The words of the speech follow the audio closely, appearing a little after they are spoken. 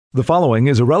The following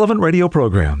is a relevant radio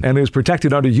program and is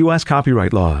protected under U.S.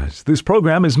 copyright laws. This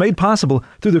program is made possible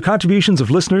through the contributions of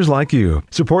listeners like you.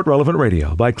 Support Relevant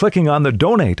Radio by clicking on the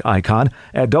donate icon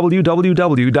at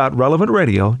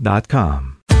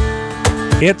www.relevantradio.com.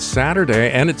 It's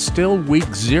Saturday, and it's still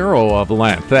week 0 of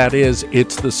Lent. That is,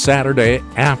 it's the Saturday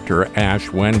after Ash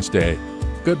Wednesday.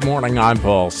 Good morning, I'm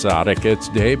Paul Sadek. It's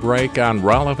Daybreak on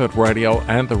Relevant Radio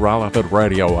and the Relevant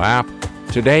Radio app.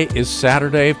 Today is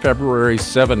Saturday, February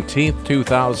 17th,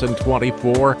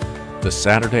 2024, the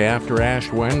Saturday after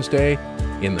Ash Wednesday.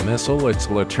 In the Missal, it's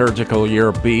Liturgical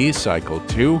Year B, Cycle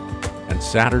 2, and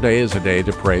Saturday is a day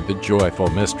to pray the joyful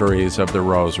mysteries of the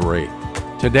Rosary.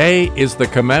 Today is the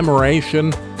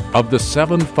commemoration of the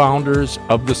 7 founders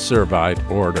of the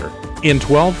Servite Order. In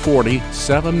 1240,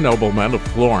 7 noblemen of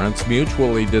Florence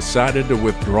mutually decided to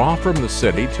withdraw from the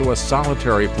city to a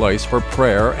solitary place for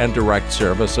prayer and direct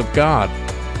service of God.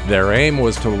 Their aim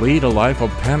was to lead a life of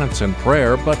penance and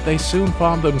prayer, but they soon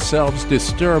found themselves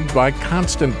disturbed by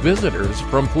constant visitors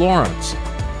from Florence.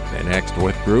 They next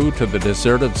withdrew to the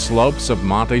deserted slopes of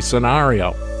Monte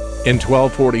Scenario. In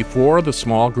 1244, the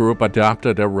small group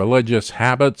adopted a religious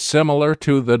habit similar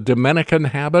to the Dominican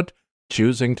habit,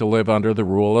 choosing to live under the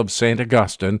rule of St.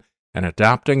 Augustine and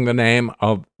adopting the name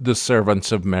of the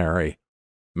Servants of Mary.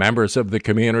 Members of the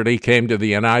community came to the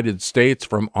United States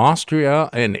from Austria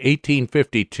in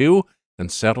 1852 and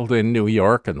settled in New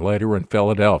York and later in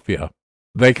Philadelphia.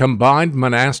 They combined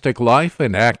monastic life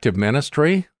and active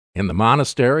ministry. In the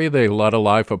monastery, they led a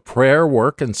life of prayer,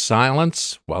 work, and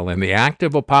silence, while in the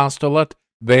active apostolate,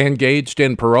 they engaged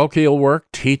in parochial work,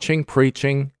 teaching,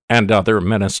 preaching, and other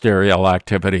ministerial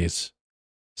activities.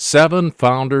 7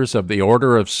 founders of the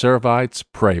Order of Servites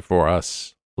pray for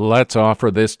us. Let's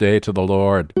offer this day to the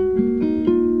Lord.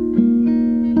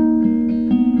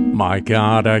 My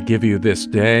God, I give you this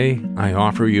day. I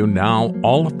offer you now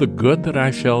all of the good that I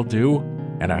shall do,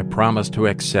 and I promise to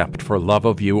accept for love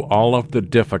of you all of the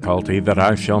difficulty that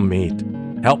I shall meet.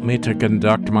 Help me to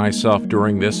conduct myself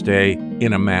during this day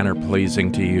in a manner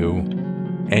pleasing to you.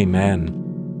 Amen.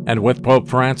 And with Pope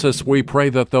Francis, we pray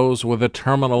that those with a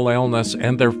terminal illness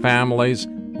and their families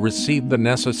receive the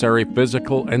necessary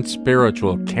physical and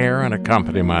spiritual care and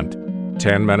accompaniment.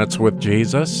 10 Minutes with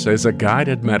Jesus is a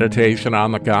guided meditation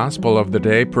on the gospel of the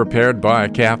day prepared by a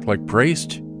Catholic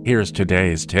priest. Here's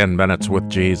today's 10 Minutes with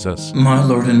Jesus. My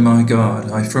Lord and my God,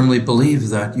 I firmly believe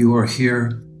that you are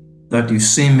here, that you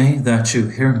see me, that you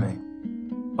hear me.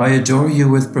 I adore you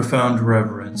with profound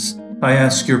reverence. I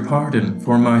ask your pardon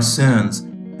for my sins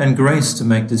and grace to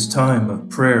make this time of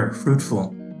prayer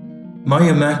fruitful. My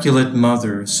Immaculate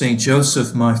Mother, Saint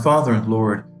Joseph, my Father and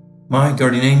Lord, my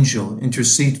guardian angel,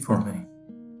 intercede for me.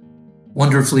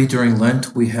 Wonderfully, during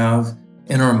Lent, we have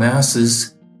in our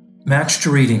Masses matched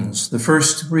readings. The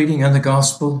first reading and the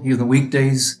Gospel, even the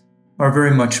weekdays, are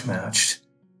very much matched.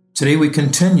 Today we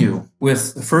continue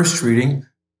with the first reading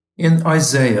in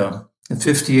Isaiah, the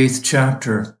 58th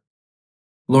chapter.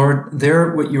 Lord,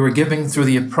 there what you were giving through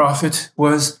the prophet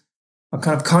was a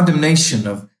kind of condemnation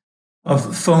of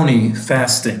phony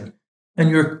fasting, and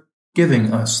you're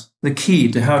giving us the key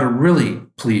to how to really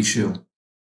please you.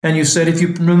 And you said if you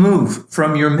remove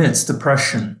from your midst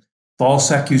oppression, false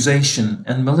accusation,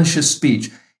 and malicious speech,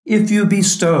 if you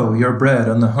bestow your bread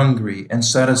on the hungry and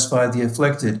satisfy the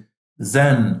afflicted,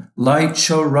 then light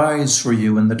shall rise for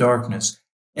you in the darkness,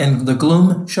 and the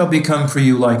gloom shall become for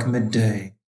you like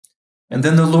midday. And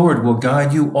then the Lord will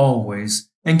guide you always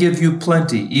and give you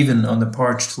plenty even on the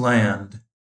parched land.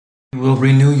 He will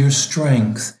renew your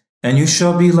strength, and you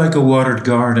shall be like a watered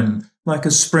garden, like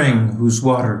a spring whose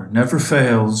water never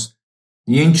fails.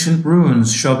 The ancient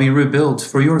ruins shall be rebuilt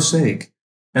for your sake,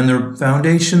 and the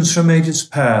foundations from ages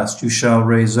past you shall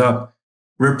raise up.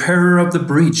 Repairer of the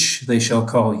breach they shall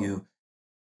call you,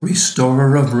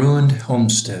 restorer of ruined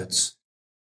homesteads.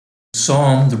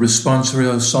 Psalm, the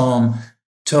responsorial psalm,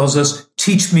 tells us,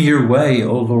 teach me your way,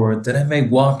 O Lord, that I may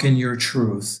walk in your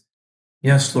truth.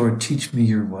 Yes, Lord, teach me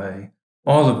your way.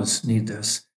 All of us need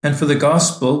this. And for the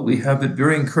gospel, we have it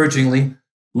very encouragingly,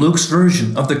 Luke's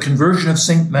version of the conversion of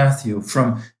St. Matthew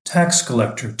from tax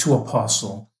collector to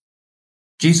apostle.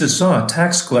 Jesus saw a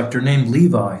tax collector named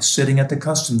Levi sitting at the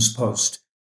customs post.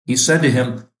 He said to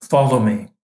him, follow me.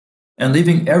 And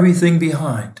leaving everything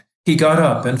behind, he got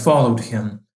up and followed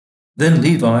him. Then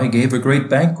Levi gave a great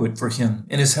banquet for him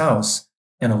in his house,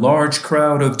 and a large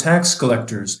crowd of tax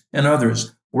collectors and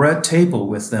others were at table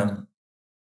with them.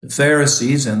 The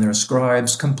Pharisees and their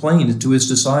scribes complained to his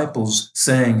disciples,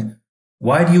 saying,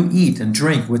 "Why do you eat and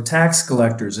drink with tax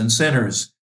collectors and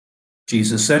sinners?"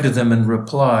 Jesus said to them in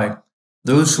reply,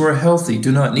 "Those who are healthy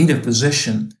do not need a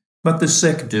physician, but the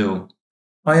sick do.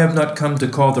 I have not come to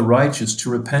call the righteous to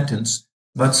repentance,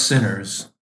 but sinners.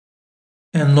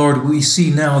 And Lord, we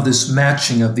see now this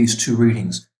matching of these two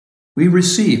readings. We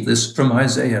receive this from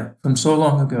Isaiah from so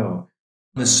long ago,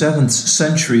 the 7th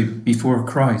century before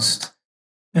Christ.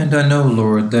 And I know,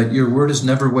 Lord, that your word is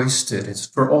never wasted. It's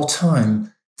for all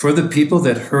time, for the people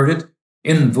that heard it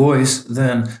in voice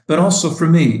then, but also for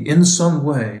me in some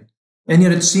way. And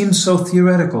yet it seems so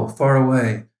theoretical, far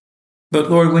away.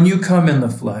 But Lord, when you come in the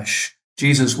flesh,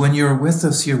 Jesus, when you're with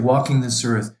us here walking this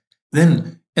earth,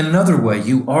 then in another way,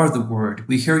 you are the Word.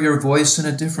 We hear your voice in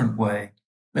a different way.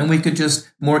 And we could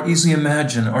just more easily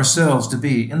imagine ourselves to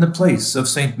be in the place of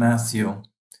St. Matthew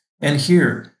and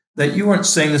hear that you weren't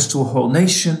saying this to a whole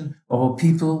nation, a whole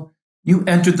people. You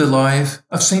entered the life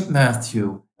of St.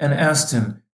 Matthew and asked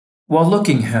him, while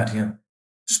looking at him,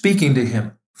 speaking to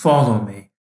him, follow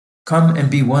me. Come and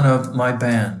be one of my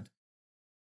band.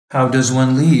 How does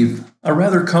one leave a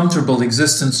rather comfortable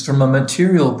existence from a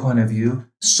material point of view?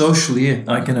 Socially,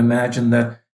 I can imagine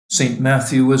that St.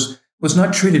 Matthew was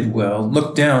not treated well,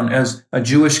 looked down as a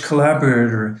Jewish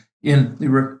collaborator in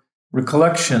the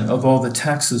recollection of all the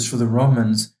taxes for the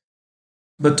Romans.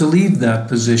 But to leave that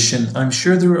position, I'm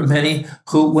sure there were many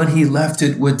who, when he left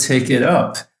it, would take it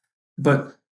up.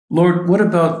 But Lord, what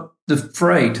about the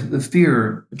fright, the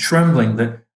fear, the trembling,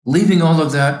 that leaving all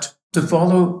of that to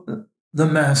follow the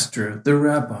master, the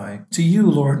rabbi, to you,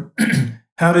 Lord?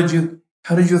 How did you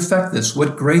affect this?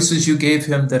 What graces you gave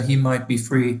him that he might be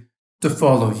free to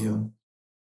follow you?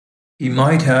 He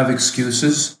might have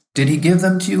excuses. Did he give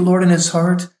them to you, Lord, in his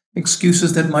heart?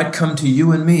 Excuses that might come to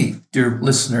you and me, dear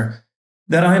listener,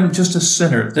 that I am just a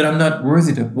sinner, that I'm not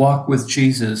worthy to walk with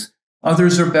Jesus.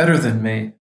 Others are better than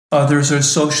me. Others are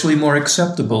socially more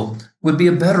acceptable, would be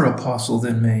a better apostle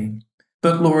than me.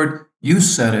 But Lord, you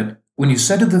said it. When you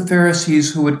said to the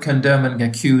Pharisees who would condemn and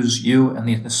accuse you and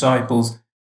the disciples,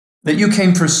 that you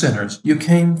came for sinners, you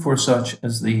came for such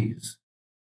as these.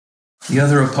 The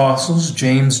other apostles,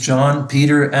 James, John,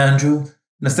 Peter, Andrew,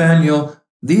 Nathaniel,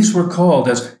 these were called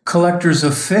as collectors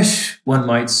of fish, one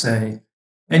might say.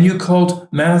 And you called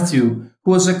Matthew,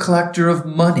 who was a collector of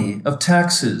money, of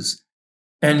taxes.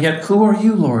 And yet who are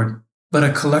you, Lord, but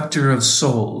a collector of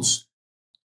souls?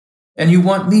 And you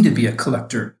want me to be a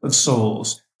collector of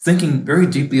souls, thinking very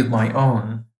deeply of my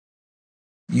own.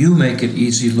 You make it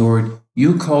easy, Lord.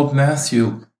 You called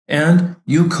Matthew, and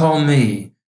you call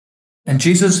me. And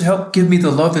Jesus, help give me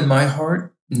the love in my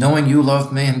heart, knowing you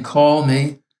love me and call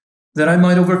me, that I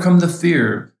might overcome the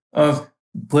fear of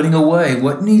putting away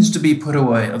what needs to be put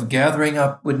away, of gathering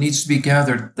up what needs to be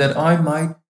gathered, that I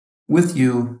might, with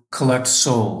you, collect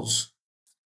souls.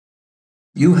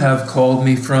 You have called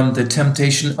me from the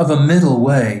temptation of a middle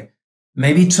way.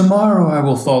 Maybe tomorrow I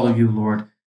will follow you, Lord.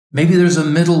 Maybe there's a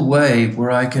middle way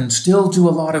where I can still do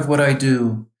a lot of what I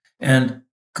do. And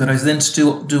could I then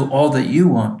still do all that you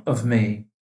want of me?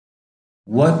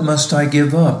 What must I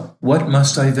give up? What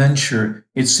must I venture?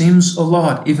 It seems a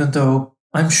lot, even though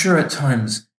I'm sure at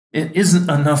times it isn't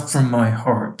enough from my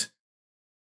heart.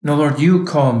 No, Lord, you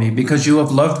call me because you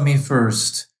have loved me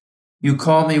first. You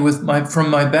call me from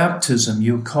my baptism.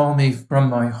 You call me from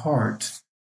my heart.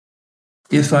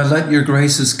 If I let your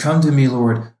graces come to me,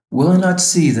 Lord, will I not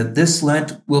see that this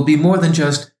Lent will be more than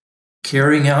just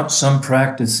carrying out some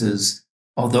practices,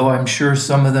 although I'm sure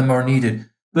some of them are needed,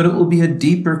 but it will be a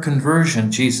deeper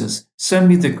conversion, Jesus. Send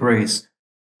me the grace.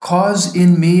 Cause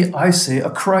in me, I say, a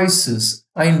crisis.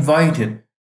 I invite it,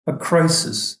 a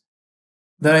crisis,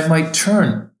 that I might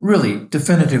turn, really,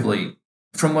 definitively,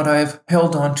 from what I have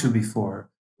held on to before.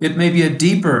 It may be a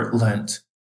deeper Lent,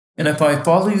 and if I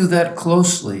follow you that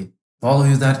closely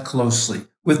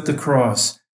with the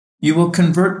cross, you will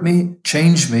convert me,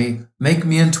 change me, make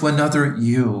me into another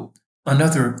you,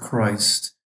 another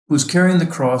Christ, who's carrying the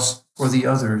cross for the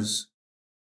others.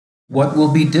 What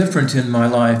will be different in my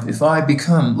life if I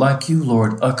become, like you,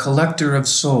 Lord, a collector of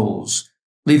souls,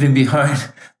 leaving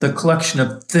behind the collection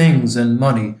of things and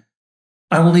money?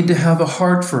 I will need to have a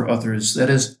heart for others that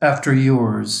is after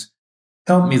yours.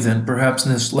 Help me then, perhaps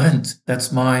in this Lent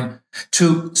that's mine,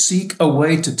 to seek a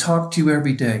way to talk to you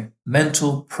every day,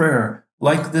 mental prayer,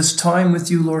 like this time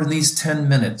with you, Lord, in these 10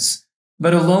 minutes,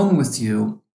 but alone with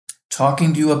you,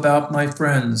 talking to you about my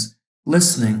friends,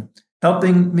 listening,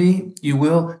 helping me, you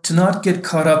will, to not get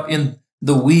caught up in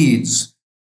the weeds.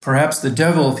 Perhaps the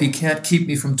devil, if he can't keep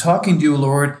me from talking to you,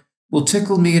 Lord, will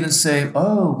tickle me and say,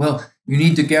 oh, well, you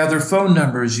need to gather phone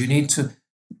numbers. You need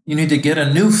to get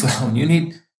a new phone. You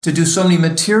need to do so many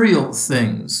material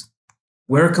things.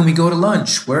 Where can we go to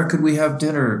lunch? Where could we have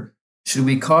dinner? Should it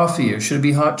be coffee or should it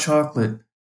be hot chocolate?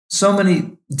 So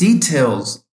many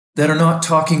details that are not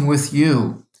talking with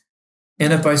you.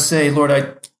 And if I say, Lord,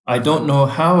 I don't know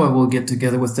how I will get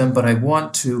together with them, but I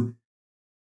want to,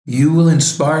 you will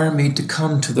inspire me to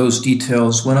come to those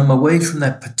details when I'm away from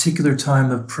that particular time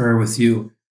of prayer with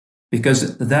you.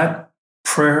 Because that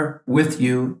prayer with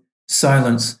you,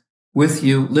 silence with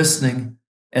you, listening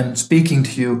and speaking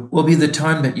to you, will be the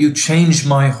time that you change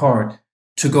my heart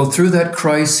to go through that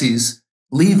crisis,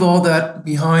 leave all that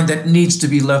behind that needs to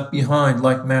be left behind,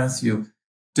 like Matthew,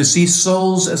 to see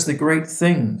souls as the great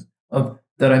thing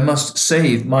that I must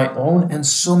save, my own and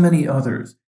so many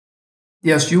others.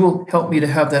 Yes, you will help me to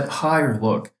have that higher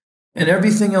look, and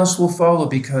everything else will follow,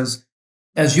 because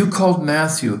as you called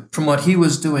Matthew from what he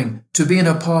was doing to be an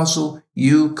apostle,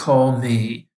 you call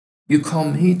me. You call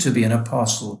me to be an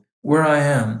apostle where I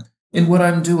am, in what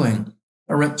I'm doing,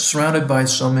 surrounded by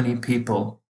so many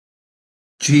people.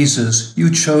 Jesus, you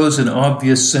chose an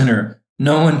obvious sinner.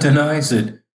 No one denies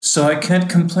it, so I can't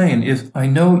complain if I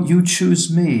know you choose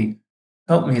me.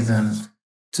 Help me then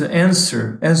to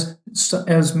answer as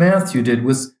Matthew did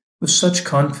with such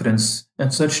confidence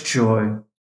and such joy.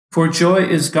 For joy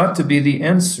is got to be the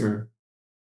answer.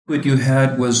 What you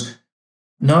had was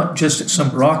not just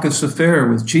some raucous affair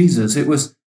with Jesus. It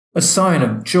was a sign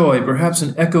of joy, perhaps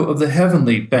an echo of the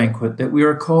heavenly banquet that we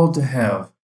are called to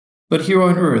have. But here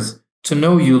on earth, to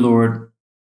know you, Lord,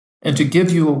 and to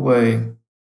give you away,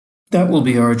 that will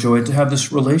be our joy, to have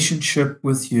this relationship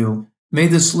with you. May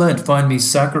this Lent find me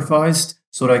sacrificed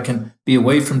so that I can be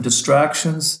away from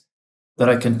distractions, that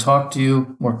I can talk to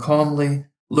you more calmly,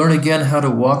 learn again how to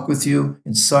walk with you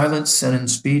in silence and in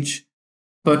speech,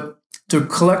 but to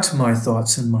collect my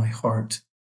thoughts in my heart.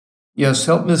 Yes,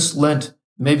 help this Lent,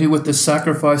 maybe with the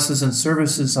sacrifices and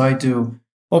services I do,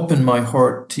 open my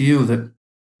heart to you that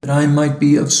I might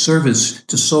be of service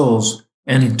to souls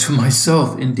and to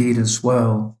myself indeed as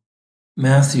well.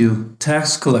 Matthew,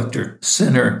 tax collector,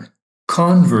 sinner,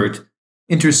 convert,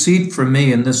 intercede for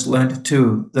me in this Lent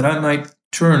too, that I might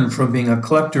turn from being a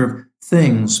collector of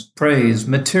things, praise,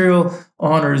 material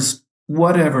honors,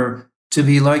 whatever, to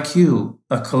be like you,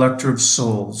 a collector of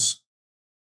souls.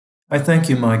 I thank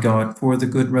you, my God, for the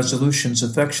good resolutions,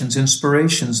 affections,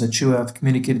 inspirations that you have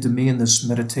communicated to me in this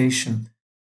meditation.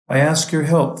 I ask your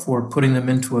help for putting them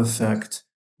into effect.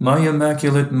 My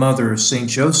Immaculate Mother, Saint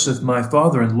Joseph, my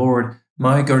Father and Lord,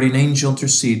 my guardian angel,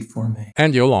 intercede for me.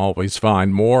 And you'll always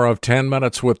find more of 10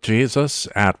 Minutes with Jesus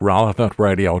at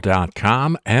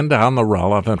relevantradio.com and on the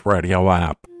Relevant Radio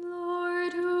app.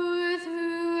 Lord, who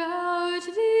throughout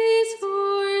these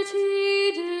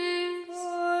 40 days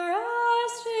for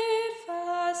us did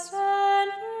fast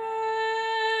and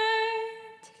pray,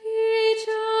 teach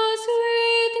us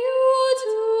with you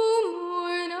to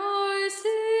mourn our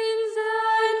sins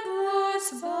and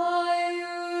close by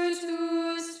you to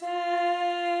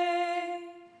stay.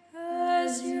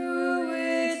 As you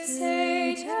with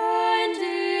Satan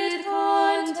did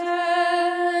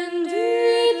contend,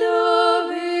 did the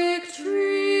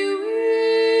victory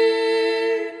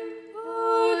win.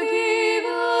 Oh, give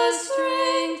us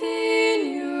strength in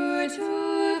you to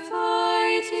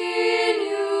fight, in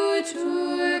you to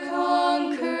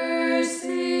conquer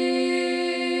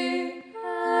sin.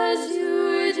 As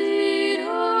you did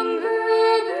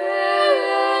hunger, bear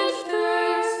and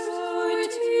thirst, so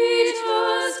teach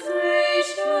us,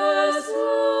 gracious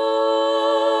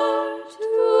Lord,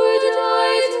 to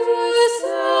die to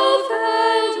self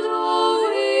and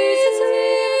always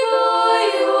live by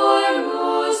your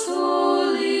most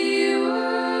holy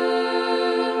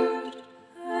word.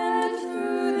 And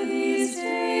through these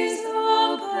days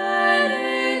of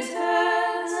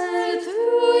penitence, and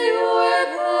through your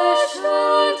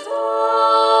passionate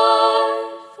life,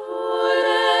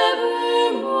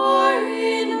 forevermore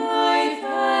in life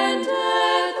and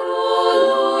death, O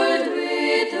Lord,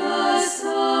 with us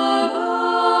abide.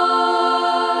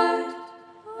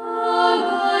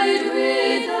 Abide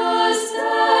with us,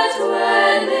 that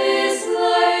when this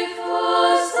life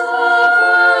of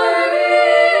suffering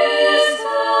is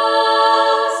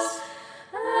past,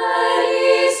 and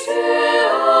Easter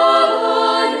of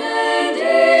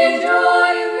unending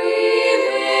joy we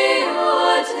may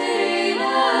attain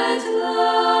at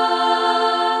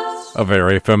last. A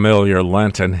very familiar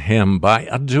Lenten hymn by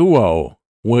a duo,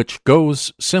 which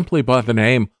goes simply by the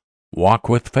name Walk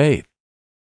with Faith.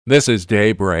 This is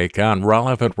Daybreak on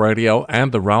Relevant Radio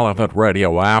and the Relevant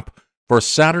Radio app for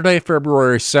Saturday,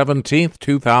 February 17th,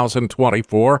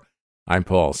 2024. I'm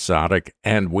Paul Sadek,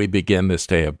 and we begin this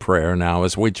day of prayer now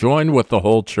as we join with the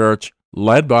whole church,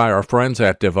 led by our friends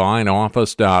at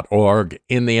divineoffice.org,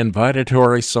 in the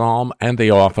invitatory psalm and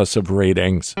the office of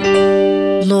readings.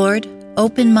 Lord,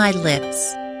 open my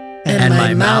lips, and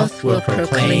my mouth will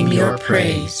proclaim your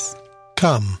praise.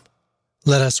 Come,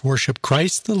 let us worship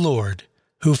Christ the Lord,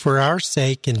 who for our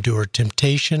sake endured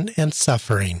temptation and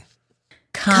suffering.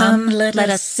 Come, let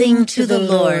us sing to the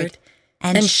Lord,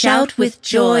 and shout with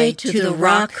joy to the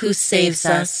Rock who saves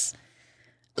us.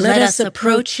 Let us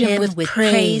approach him with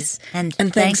praise and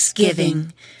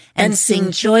thanksgiving, and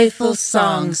sing joyful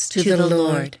songs to the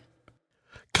Lord.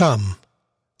 Come,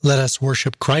 let us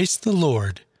worship Christ the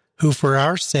Lord, who for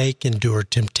our sake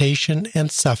endured temptation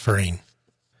and suffering.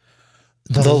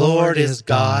 The Lord is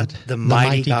God, the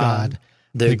mighty God,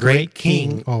 the great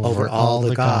King over all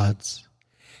the gods.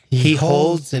 He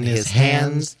holds in his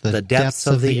hands the depths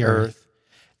of the earth,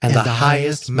 and the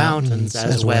highest mountains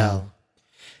as well.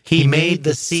 He made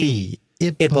the sea,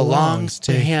 it belongs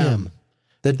to him,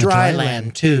 the dry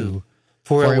land too,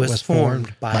 for it was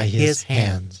formed by his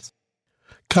hands.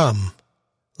 Come,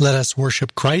 let us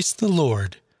worship Christ the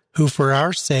Lord, who for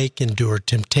our sake endured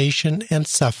temptation and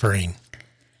suffering.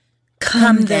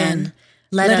 Come then,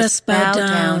 let us bow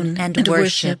down and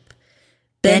worship,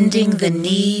 bending the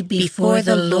knee before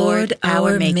the Lord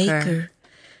our Maker.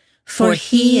 For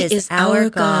he is our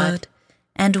God,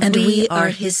 and we are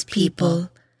his people,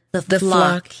 the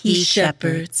flock he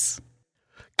shepherds.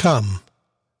 Come,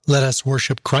 let us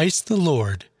worship Christ the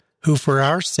Lord, who for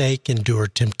our sake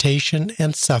endured temptation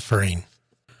and suffering.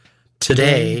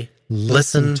 Today,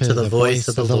 listen to the voice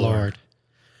of the Lord.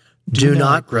 Do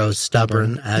not grow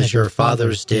stubborn as your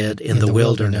fathers did in the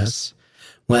wilderness,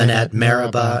 when at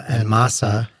Meribah and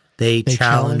Massah they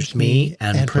challenged me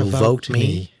and provoked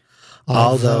me,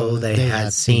 although they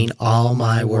had seen all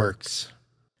my works.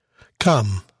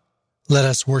 Come, let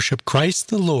us worship Christ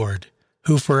the Lord,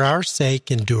 who for our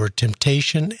sake endured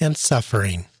temptation and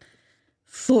suffering.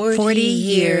 40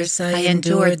 years I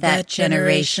endured that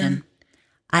generation.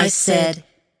 I said,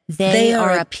 they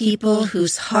are a people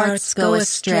whose hearts go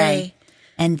astray,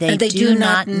 and they do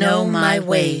not know my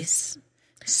ways.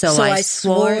 So I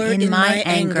swore in my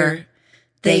anger,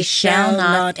 they shall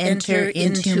not enter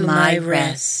into my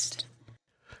rest.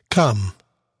 Come,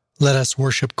 let us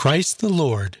worship Christ the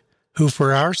Lord, who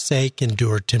for our sake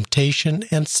endured temptation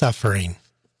and suffering.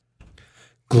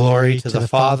 Glory to the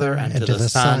Father, and to the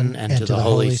Son, and to the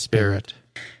Holy Spirit.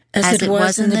 As it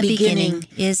was in the beginning,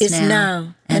 is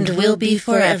now, and will be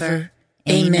forever.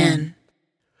 Amen.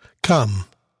 Come,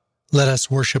 let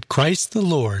us worship Christ the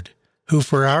Lord, who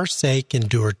for our sake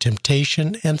endured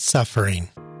temptation and suffering.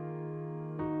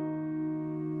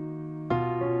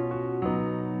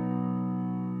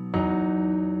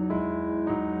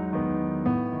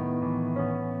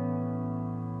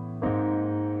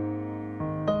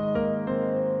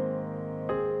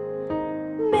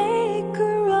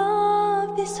 Maker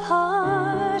of this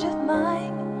heart of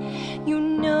mine, you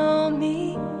know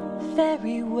me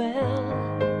very well.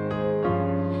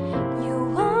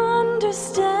 You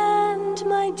understand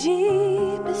my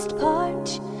deepest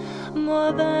part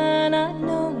more than I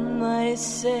know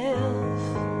myself.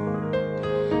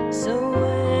 So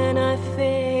when I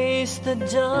face the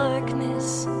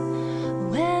darkness,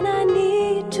 when I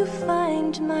need to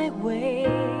find my way,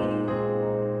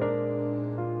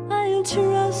 I'll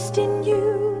trust in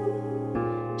you,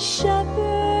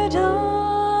 shepherd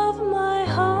of my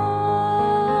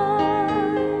heart,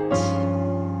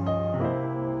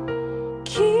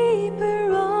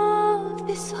 keeper of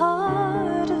this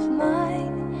heart of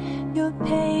mine. Your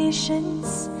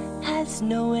patience has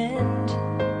no end.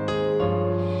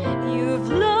 You've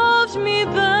loved me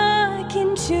back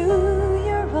into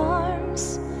your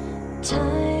arms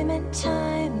time and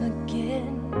time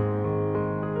again.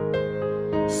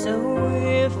 So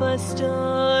if I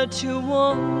start to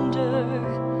wander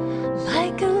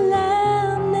like a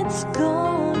lamb that's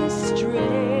gone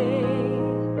astray,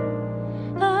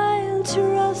 I'll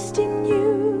trust in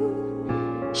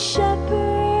you,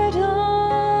 shepherd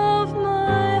of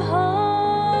my heart.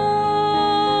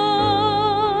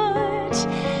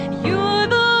 You're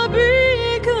the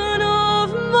beacon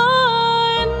of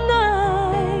my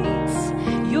nights.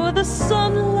 You're the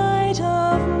sunlight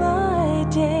of my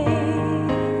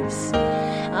days.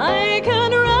 I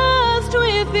can rest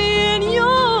within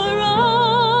your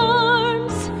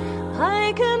arms.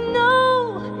 I can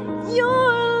know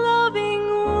your loving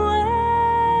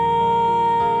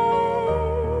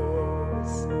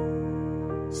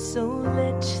ways. So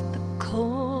let the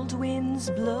cold winds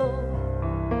blow,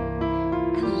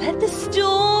 and let the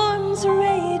storms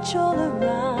rage all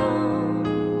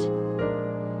around.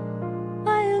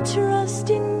 I'll trust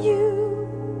in you,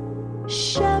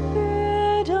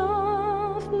 shepherd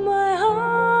of my heart.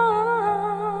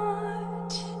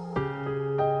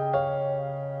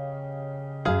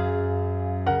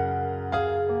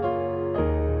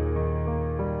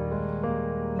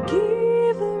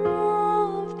 Giver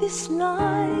this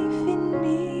life in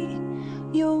me.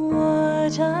 You're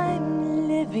what I'm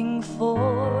living for.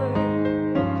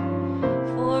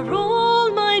 For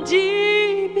all my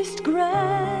deepest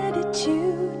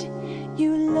gratitude,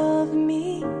 you love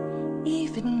me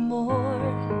even more.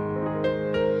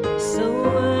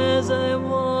 So as I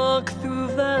walk through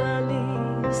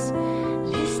valleys,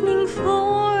 listening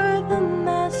for the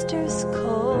Master's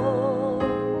call,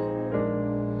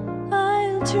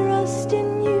 I'll trust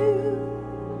in you,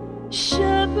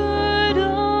 Shepherd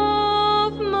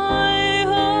of my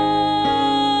heart.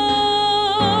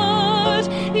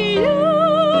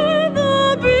 You're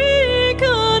the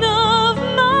beacon of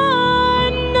my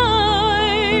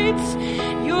nights.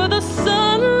 You're the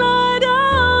sunlight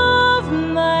of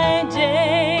my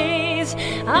days.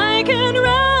 I can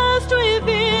rest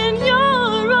within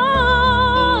your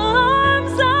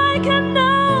arms. I can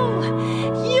know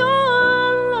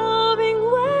your loving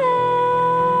ways.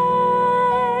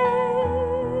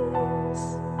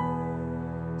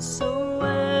 So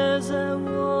as I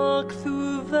walk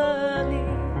through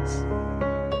valleys,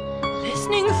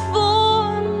 listening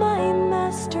for my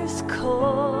Master's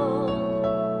call,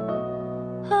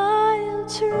 I'll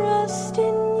trust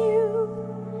in you,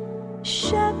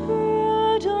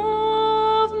 Shepherd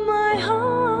of my heart.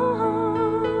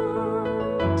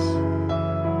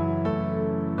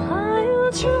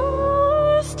 I'll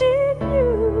trust in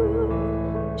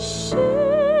you, Shepherd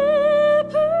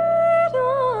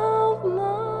of my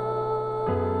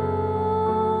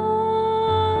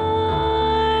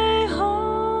heart.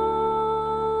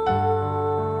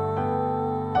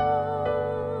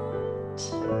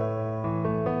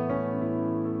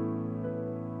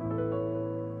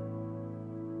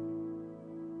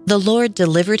 The Lord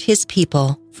delivered his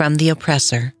people from the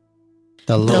oppressor.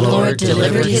 The Lord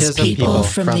delivered his people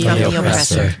from the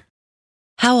oppressor.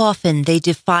 How often they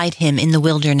defied him in the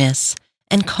wilderness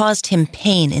and caused him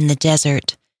pain in the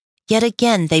desert. Yet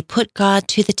again they put God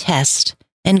to the test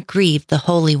and grieved the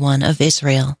Holy One of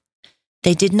Israel.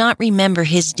 They did not remember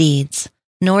his deeds,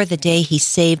 nor the day he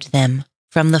saved them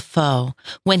from the foe,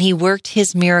 when he worked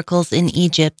his miracles in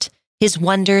Egypt, his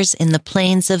wonders in the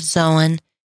plains of Zoan,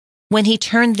 when he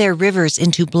turned their rivers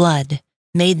into blood,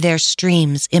 made their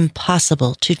streams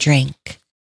impossible to drink.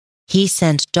 He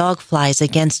sent dogflies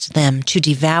against them to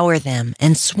devour them,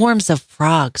 and swarms of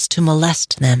frogs to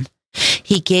molest them.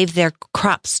 He gave their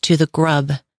crops to the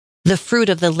grub, the fruit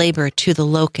of the labor to the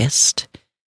locust.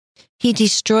 He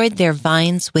destroyed their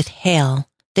vines with hail,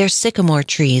 their sycamore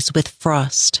trees with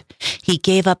frost. He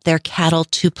gave up their cattle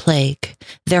to plague,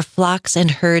 their flocks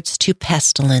and herds to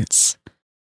pestilence.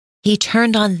 He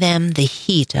turned on them the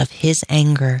heat of his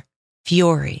anger,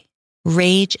 fury,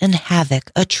 rage, and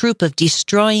havoc, a troop of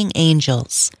destroying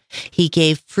angels. He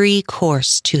gave free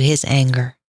course to his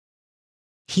anger.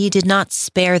 He did not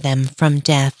spare them from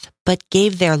death, but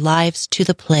gave their lives to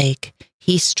the plague.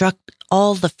 He struck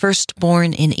all the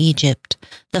firstborn in Egypt,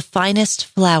 the finest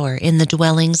flower in the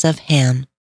dwellings of Ham.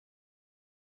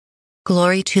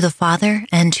 Glory to the Father,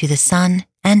 and to the Son,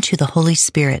 and to the Holy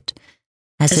Spirit,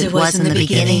 as it was in the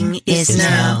beginning, is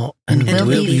now, and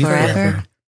will be forever.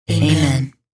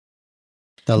 Amen.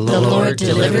 The Lord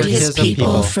delivered his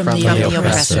people from the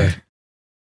oppressor.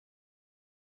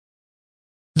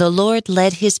 The Lord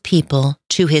led his people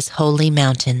to his holy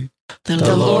mountain.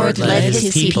 The Lord led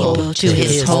his people to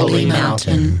his holy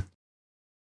mountain.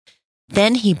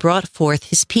 Then he brought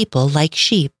forth his people like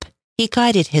sheep. He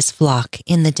guided his flock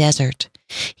in the desert.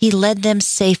 He led them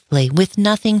safely with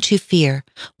nothing to fear,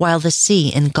 while the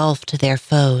sea engulfed their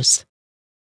foes.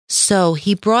 So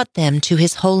he brought them to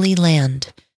his holy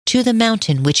land, to the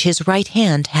mountain which his right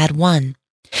hand had won.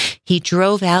 He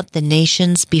drove out the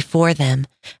nations before them,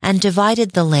 and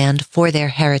divided the land for their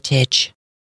heritage.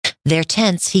 Their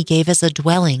tents he gave as a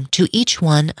dwelling to each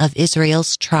one of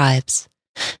Israel's tribes.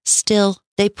 Still,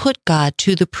 they put God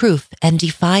to the proof and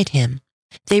defied him.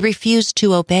 They refused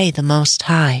to obey the Most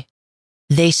High.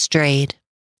 They strayed,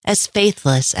 as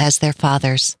faithless as their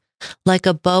fathers, like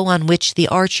a bow on which the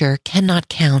archer cannot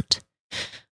count.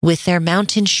 With their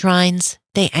mountain shrines,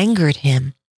 they angered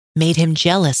him, made him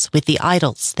jealous with the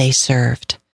idols they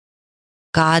served.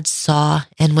 God saw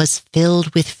and was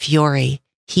filled with fury.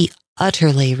 He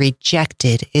utterly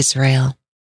rejected Israel.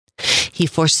 He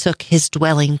forsook his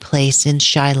dwelling place in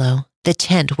Shiloh, the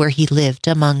tent where he lived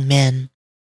among men.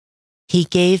 He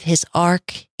gave his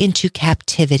ark into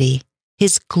captivity,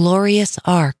 his glorious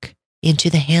ark into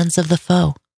the hands of the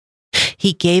foe.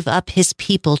 He gave up his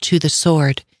people to the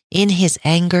sword in his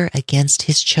anger against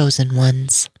his chosen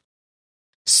ones.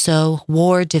 So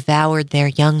war devoured their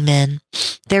young men.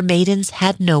 Their maidens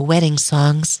had no wedding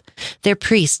songs. Their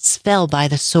priests fell by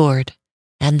the sword,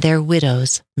 and their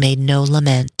widows made no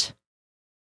lament.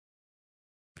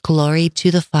 Glory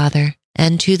to the Father,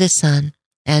 and to the Son,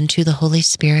 and to the Holy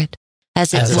Spirit,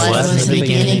 as it was in the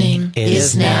beginning,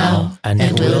 is now,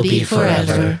 and will be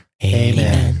forever.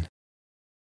 Amen.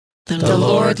 The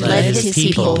Lord led his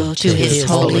people to his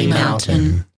holy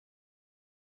mountain.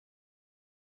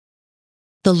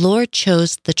 The Lord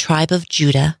chose the tribe of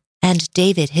Judah and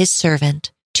David his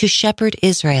servant to shepherd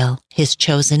Israel, his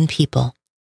chosen people.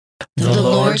 The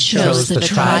Lord chose the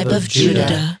tribe of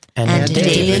Judah and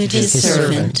David his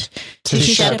servant to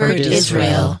shepherd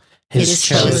Israel, his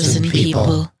chosen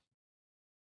people.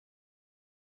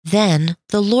 Then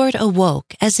the Lord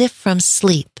awoke as if from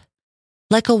sleep,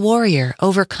 like a warrior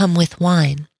overcome with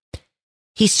wine.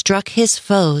 He struck his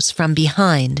foes from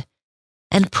behind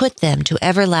and put them to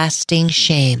everlasting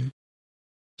shame.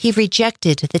 He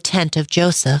rejected the tent of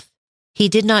Joseph. He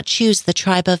did not choose the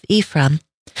tribe of Ephraim,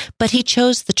 but he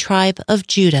chose the tribe of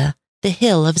Judah, the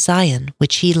hill of Zion,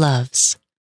 which he loves.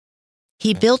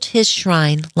 He built his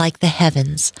shrine like the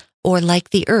heavens, or like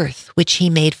the earth, which he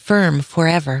made firm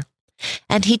forever.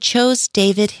 And he chose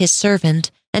David his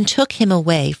servant, and took him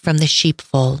away from the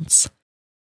sheepfolds.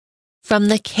 From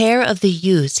the care of the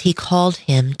ewes he called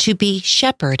him to be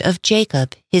shepherd of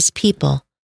Jacob his people,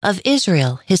 of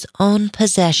Israel his own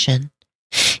possession.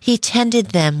 He tended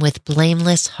them with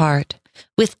blameless heart,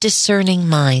 with discerning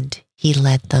mind he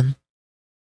led them.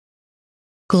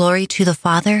 Glory to the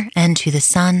Father, and to the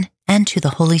Son, and to the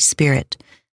Holy Spirit,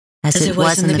 as it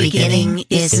was in the beginning,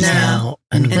 is now,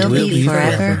 and will be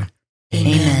forever.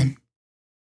 Amen.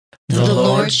 The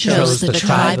Lord chose the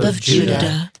tribe of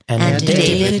Judah and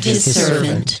David his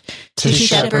servant to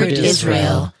shepherd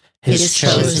Israel, his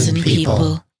chosen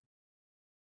people.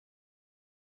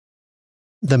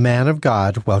 The man of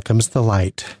God welcomes the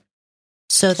light,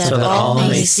 So that all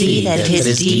may see that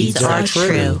his deeds are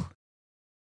true.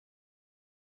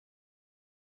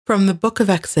 From the book of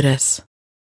Exodus.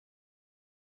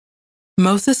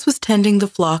 Moses was tending the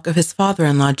flock of his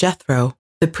father-in-law Jethro,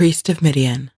 the priest of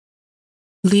Midian.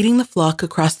 Leading the flock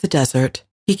across the desert,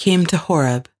 he came to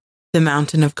Horeb, the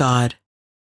mountain of God.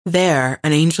 There,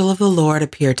 an angel of the Lord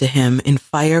appeared to him in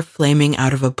fire flaming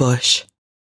out of a bush.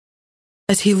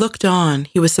 As he looked on,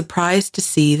 he was surprised to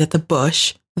see that the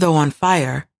bush, though on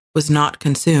fire, was not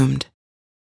consumed.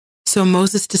 So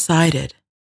Moses decided,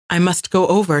 I must go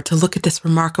over to look at this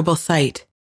remarkable sight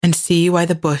and see why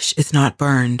the bush is not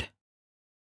burned.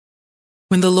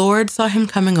 When the Lord saw him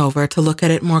coming over to look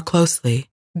at it more closely,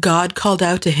 God called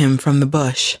out to him from the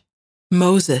bush,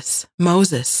 Moses,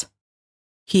 Moses.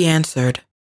 He answered,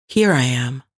 Here I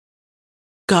am.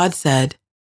 God said,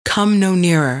 Come no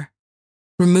nearer.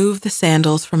 Remove the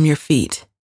sandals from your feet,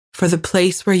 for the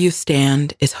place where you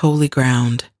stand is holy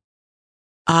ground.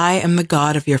 I am the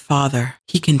God of your father,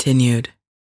 he continued,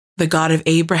 the God of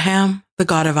Abraham, the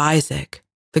God of Isaac,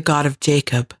 the God of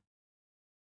Jacob.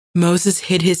 Moses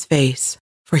hid his face,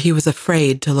 for he was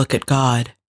afraid to look at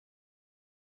God.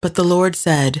 But the Lord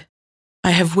said,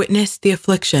 I have witnessed the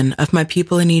affliction of my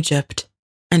people in Egypt,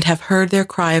 and have heard their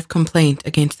cry of complaint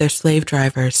against their slave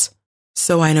drivers,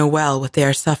 so I know well what they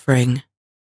are suffering.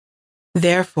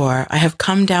 Therefore I have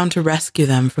come down to rescue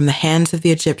them from the hands of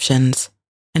the Egyptians,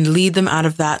 and lead them out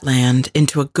of that land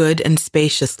into a good and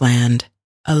spacious land,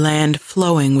 a land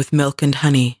flowing with milk and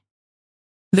honey,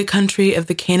 the country of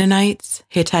the Canaanites,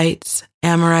 Hittites,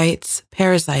 Amorites,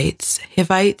 Perizzites,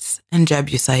 Hivites, and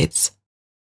Jebusites.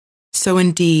 So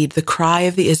indeed the cry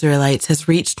of the Israelites has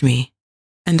reached me,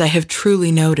 and I have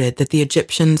truly noted that the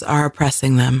Egyptians are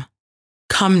oppressing them.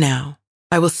 Come now,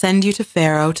 I will send you to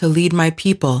Pharaoh to lead my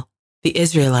people, the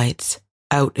Israelites,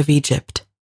 out of Egypt.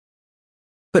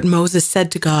 But Moses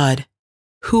said to God,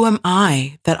 Who am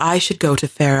I that I should go to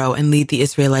Pharaoh and lead the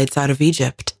Israelites out of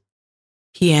Egypt?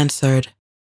 He answered,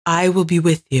 I will be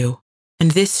with you,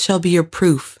 and this shall be your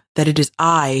proof that it is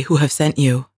I who have sent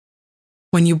you.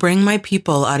 When you bring my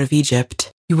people out of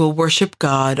Egypt, you will worship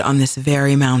God on this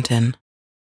very mountain.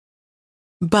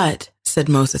 But, said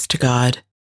Moses to God,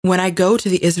 when I go to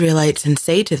the Israelites and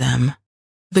say to them,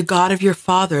 The God of your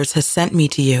fathers has sent me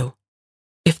to you,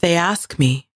 if they ask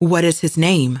me, What is his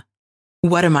name?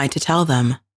 What am I to tell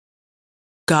them?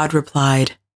 God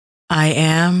replied, I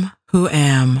am who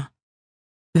am.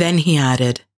 Then he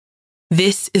added,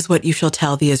 This is what you shall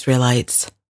tell the Israelites.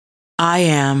 I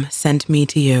am sent me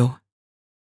to you.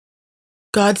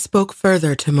 God spoke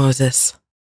further to Moses,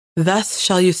 Thus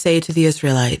shall you say to the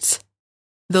Israelites,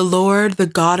 The Lord, the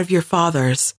God of your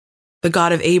fathers, the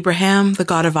God of Abraham, the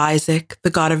God of Isaac, the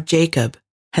God of Jacob,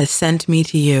 has sent me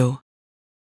to you.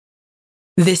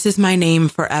 This is my name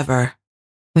forever.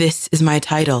 This is my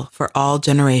title for all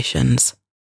generations.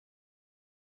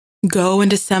 Go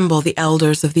and assemble the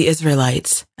elders of the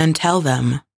Israelites, and tell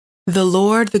them, 'The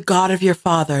Lord, the God of your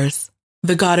fathers,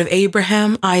 the God of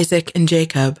Abraham, Isaac, and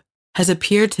Jacob, has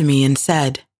appeared to me and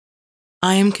said,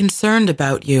 I am concerned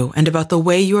about you and about the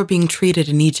way you are being treated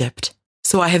in Egypt.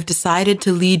 So I have decided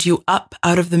to lead you up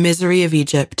out of the misery of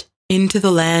Egypt into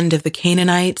the land of the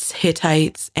Canaanites,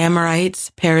 Hittites,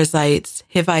 Amorites, Perizzites,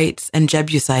 Hivites, and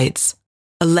Jebusites,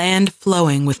 a land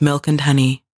flowing with milk and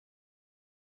honey.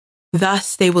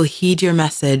 Thus they will heed your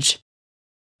message.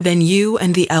 Then you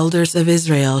and the elders of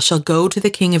Israel shall go to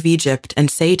the king of Egypt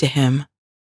and say to him,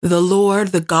 'The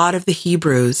Lord, the God of the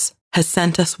Hebrews, has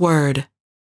sent us word.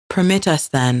 Permit us,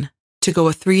 then, to go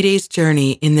a 3 days'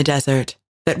 journey in the desert,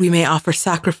 that we may offer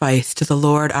sacrifice to the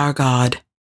Lord our God.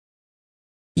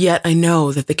 Yet I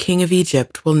know that the king of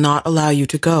Egypt will not allow you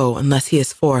to go unless he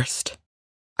is forced.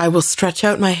 I will stretch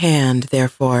out my hand,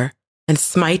 therefore, and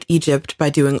smite Egypt by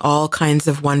doing all kinds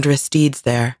of wondrous deeds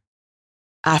there.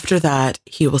 After that,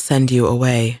 he will send you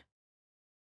away.'"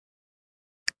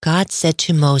 God said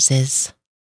to Moses,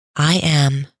 "I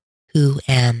am who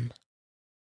am."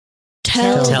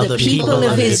 Tell the people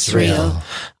of Israel,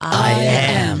 I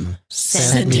am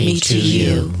sent me to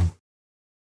you.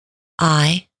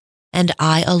 I, and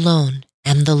I alone,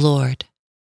 am the Lord.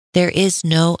 There is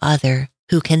no other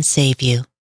who can save you.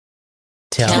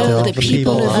 Tell the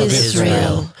people of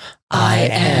Israel, I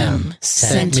am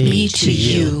sent me to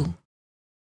you.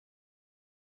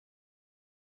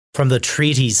 From the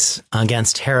Treatise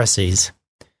Against Heresies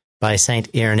by St.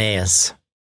 Irenaeus,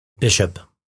 Bishop.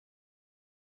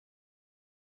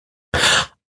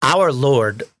 Our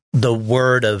Lord, the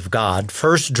Word of God,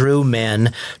 first drew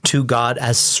men to God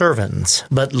as servants,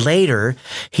 but later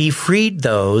he freed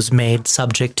those made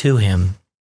subject to him.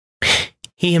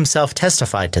 He himself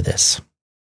testified to this.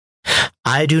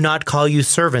 "I do not call you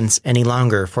servants any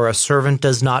longer, for a servant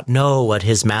does not know what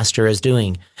his master is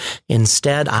doing.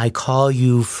 Instead, I call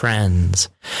you friends,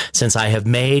 since I have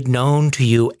made known to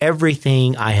you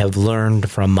everything I have learned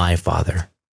from my Father."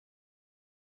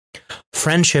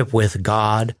 Friendship with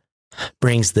God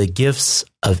brings the gifts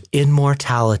of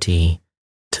immortality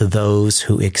to those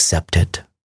who accept it.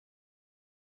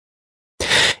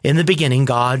 In the beginning,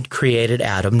 God created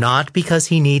Adam not because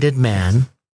he needed man,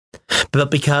 but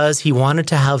because he wanted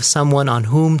to have someone on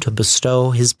whom to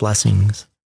bestow his blessings.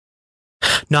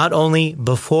 Not only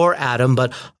before Adam,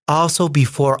 but also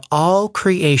before all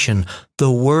creation,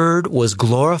 the Word was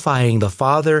glorifying the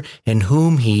Father in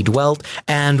whom he dwelt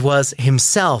and was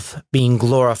himself being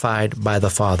glorified by the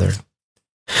Father.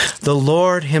 The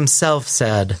Lord himself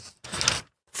said,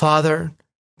 "Father,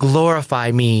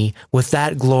 glorify me with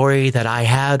that glory that I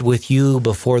had with you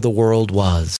before the world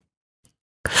was."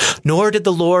 Nor did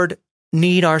the Lord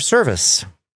need our service.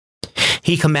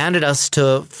 He commanded us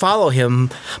to follow him,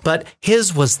 but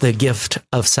his was the gift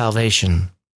of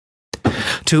salvation.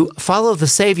 To follow the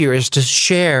Savior is to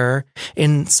share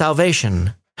in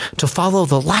salvation. To follow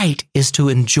the light is to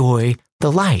enjoy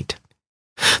the light.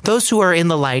 Those who are in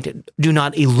the light do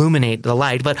not illuminate the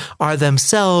light, but are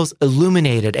themselves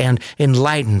illuminated and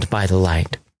enlightened by the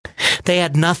light. They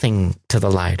add nothing to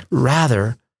the light.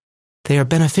 Rather, they are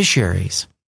beneficiaries,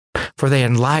 for they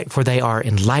are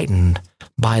enlightened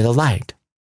by the light.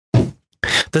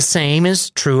 The same is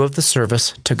true of the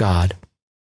service to God.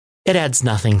 It adds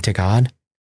nothing to God,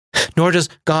 nor does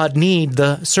God need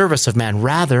the service of man.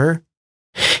 Rather,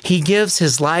 he gives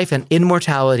his life and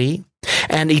immortality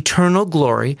and eternal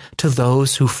glory to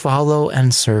those who follow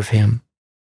and serve him.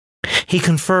 He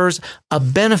confers a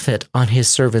benefit on his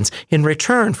servants in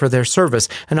return for their service,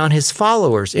 and on his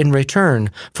followers in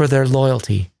return for their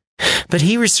loyalty. But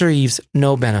he receives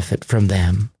no benefit from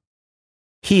them.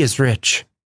 He is rich,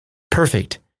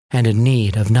 perfect, and in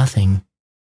need of nothing.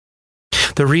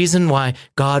 The reason why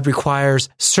God requires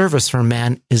service from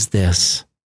man is this: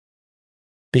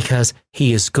 because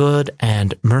he is good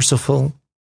and merciful.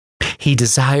 He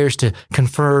desires to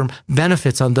confer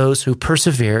benefits on those who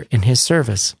persevere in his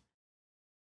service.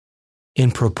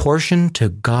 In proportion to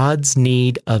God's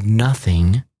need of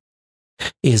nothing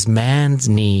is man's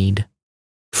need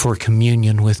for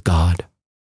communion with God.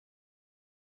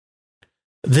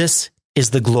 This is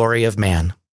the glory of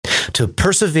man, to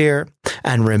persevere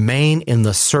and remain in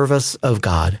the service of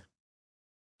God.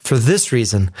 For this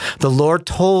reason, the Lord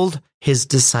told his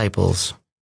disciples,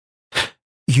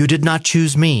 "You did not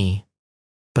choose me,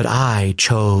 but I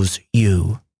chose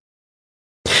you."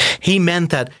 He meant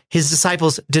that his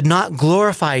disciples did not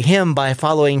glorify him by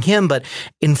following him, but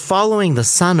in following the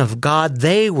Son of God,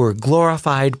 they were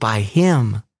glorified by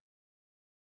him.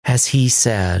 As he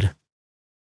said,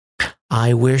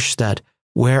 "I wish that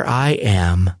where I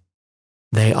am,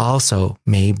 they also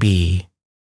may be,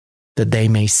 that they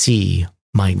may see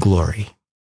my glory.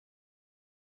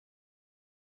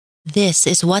 This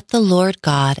is what the Lord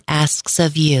God asks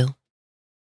of you,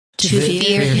 to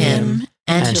fear him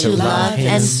and to love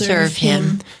and serve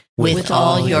him with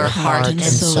all your heart and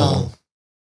soul.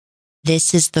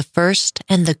 This is the first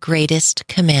and the greatest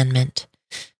commandment,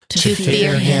 to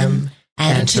fear him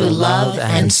and to love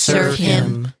and serve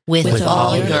him with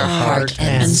all your heart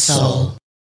and soul.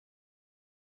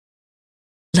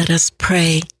 Let us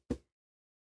pray.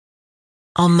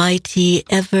 Almighty,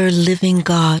 ever-living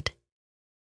God,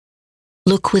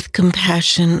 look with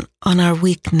compassion on our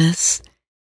weakness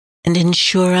and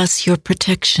ensure us your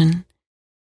protection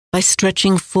by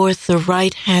stretching forth the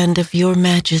right hand of your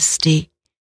majesty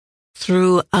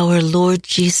through our Lord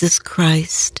Jesus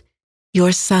Christ,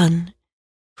 your Son,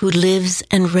 who lives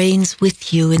and reigns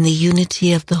with you in the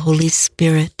unity of the Holy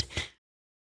Spirit,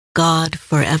 God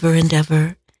forever and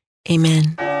ever.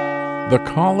 Amen. The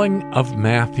calling of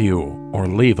Matthew or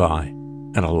Levi,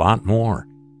 and a lot more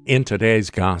in today's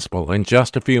gospel in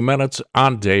just a few minutes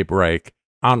on Daybreak,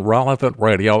 on Relevant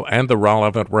Radio and the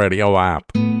Relevant Radio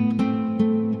app.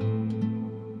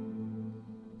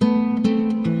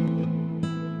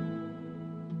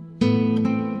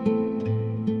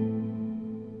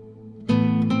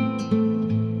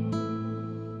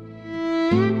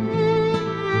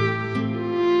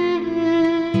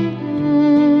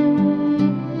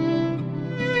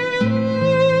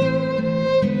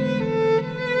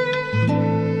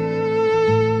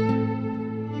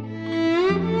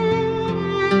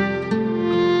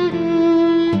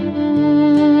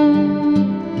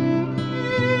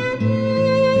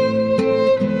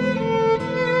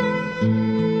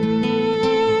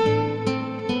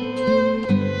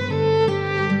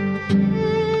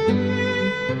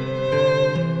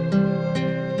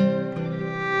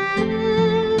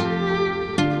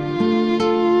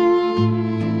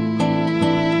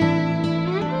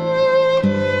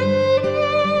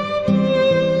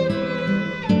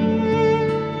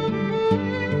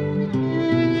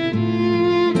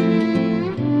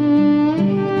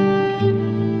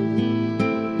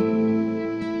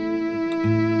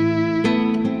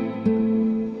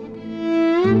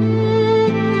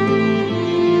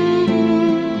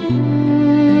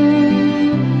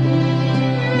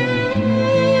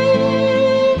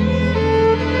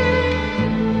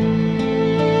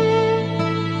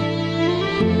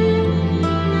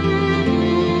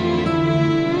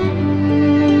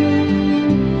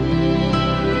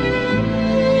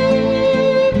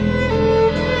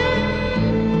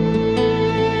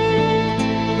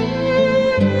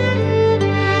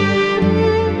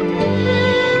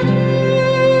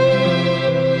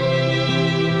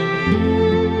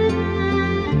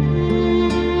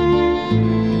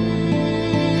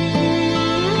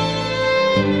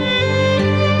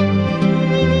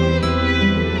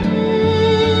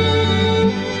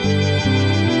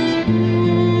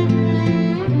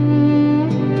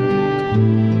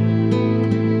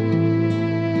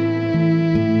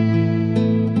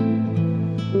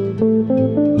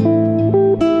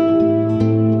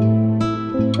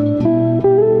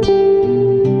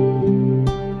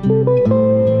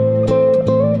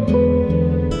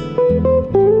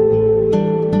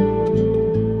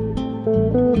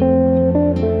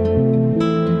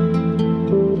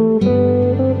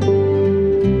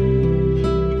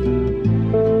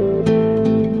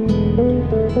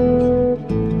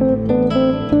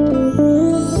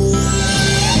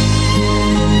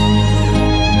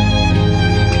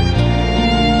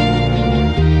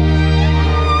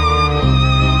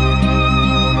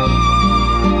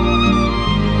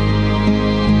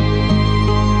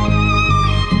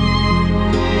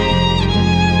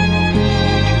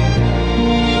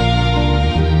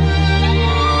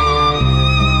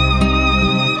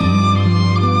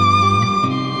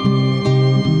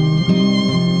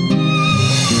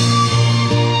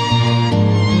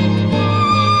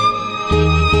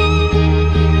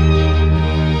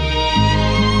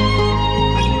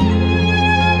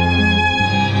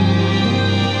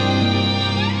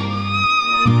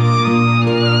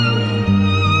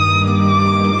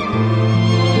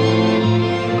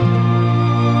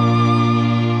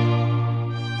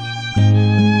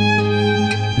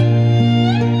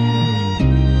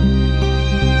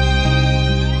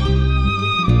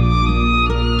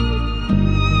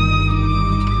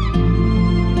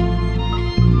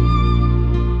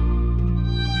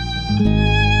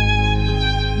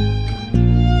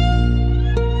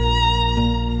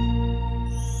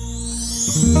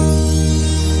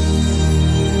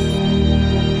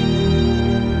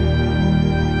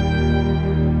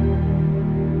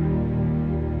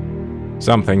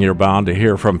 Something you're bound to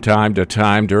hear from time to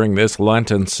time during this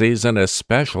Lenten season,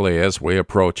 especially as we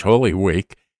approach Holy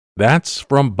Week. That's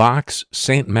from Bach's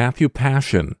St. Matthew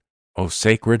Passion, O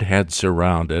Sacred Head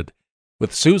Surrounded,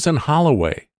 with Susan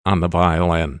Holloway on the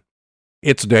violin.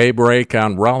 It's Daybreak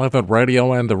on Relevant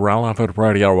Radio and the Relevant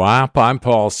Radio app. I'm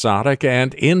Paul Sadek,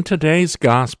 and in today's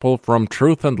Gospel from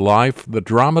Truth and Life, the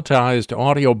dramatized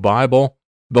audio Bible,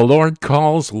 the Lord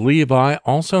calls Levi,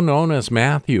 also known as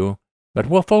Matthew, but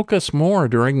we'll focus more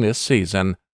during this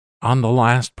season on the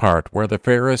last part where the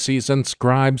Pharisees and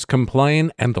scribes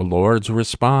complain and the Lord's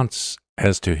response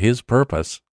as to his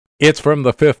purpose. It's from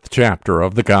the 5th chapter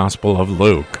of the Gospel of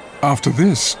Luke. After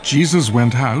this, Jesus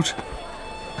went out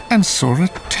and saw a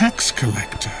tax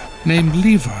collector named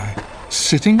Levi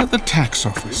sitting at the tax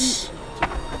office.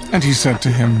 And he said to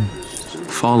him,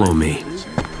 "Follow me."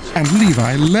 And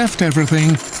Levi left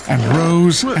everything and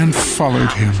rose and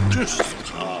followed him.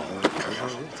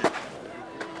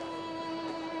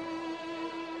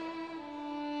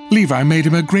 Levi made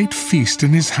him a great feast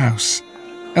in his house,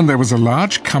 and there was a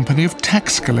large company of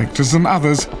tax collectors and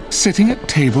others sitting at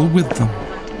table with them.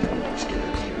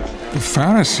 The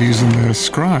Pharisees and their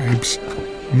scribes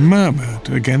murmured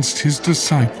against his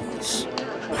disciples.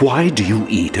 "Why do you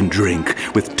eat and drink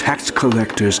with tax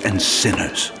collectors and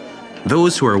sinners?"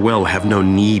 Those who are well have no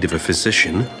need of a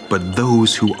physician, but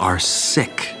those who are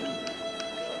sick.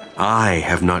 I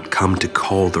have not come to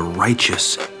call the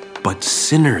righteous, but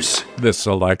sinners. This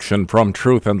selection from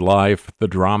Truth and Life, the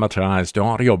dramatized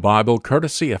audio Bible,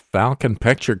 courtesy of Falcon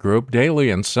Picture Group.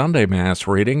 Daily and Sunday Mass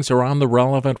readings are on the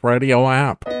Relevant Radio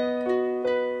app.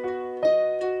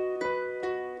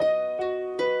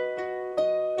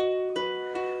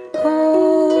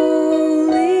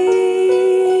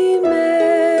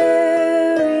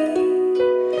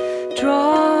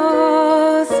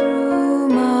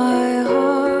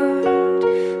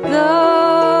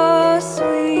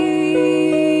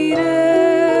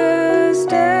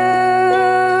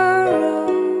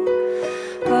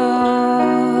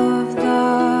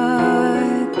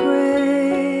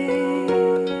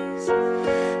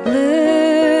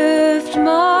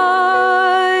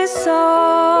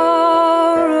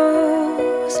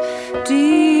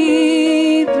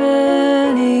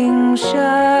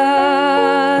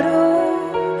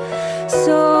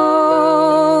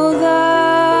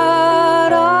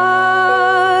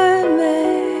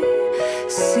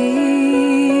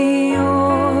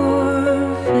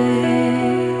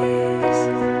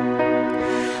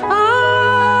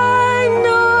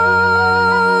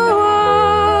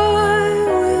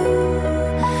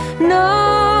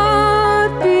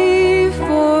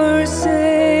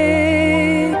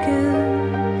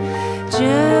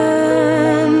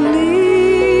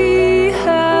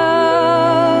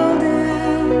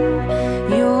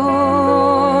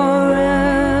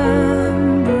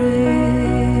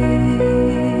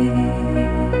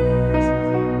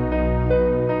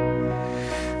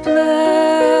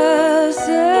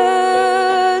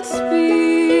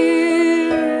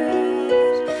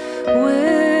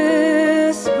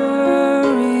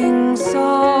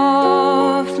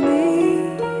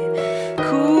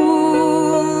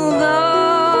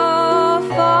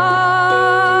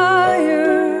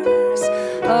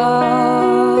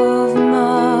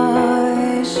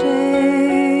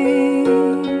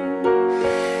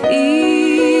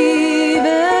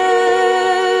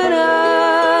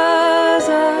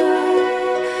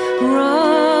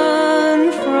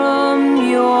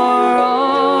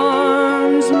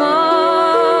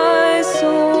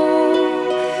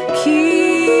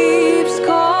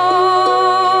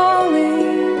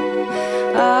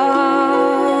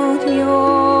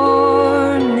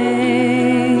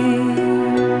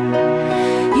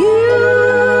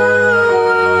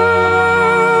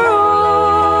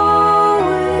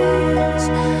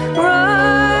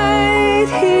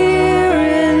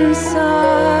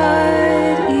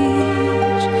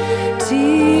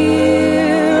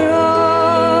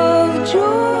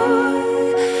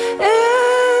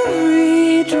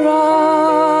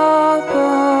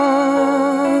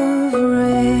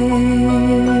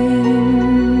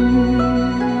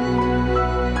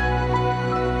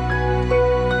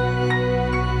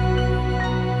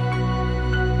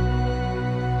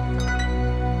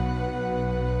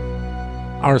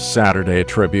 Our Saturday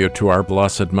tribute to our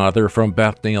Blessed Mother from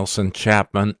Beth Nielsen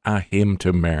Chapman, A Hymn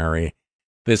to Mary.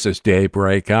 This is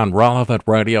Daybreak on Relevant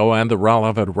Radio and the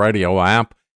Relevant Radio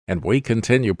app, and we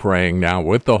continue praying now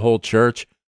with the whole church.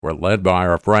 We're led by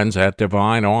our friends at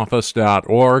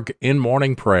divineoffice.org in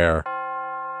morning prayer.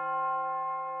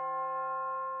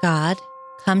 God,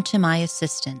 come to my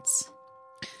assistance.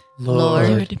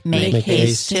 Lord, make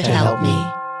haste to help me.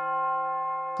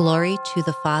 Glory to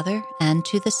the Father, and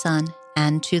to the Son,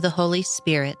 and to the Holy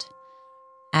Spirit,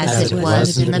 as it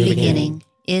was in the beginning,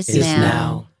 is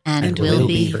now, and will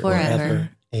be forever.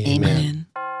 Amen.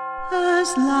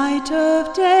 As light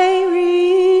of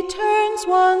day returns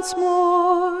once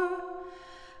more,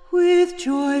 with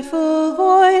joyful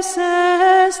voices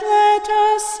let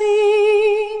us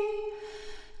sing,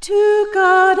 to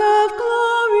God of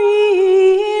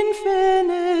glory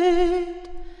infinite,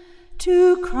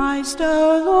 to Christ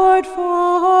our Lord for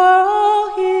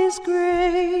all his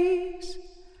grace,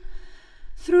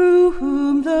 through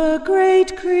whom the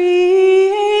great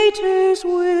Creator's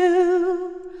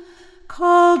will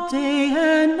called day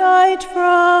and night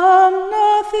from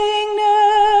nothingness,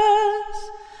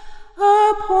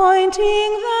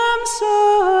 appointing them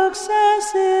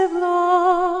successive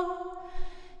law,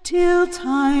 till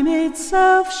time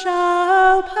itself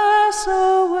shall pass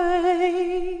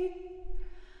away.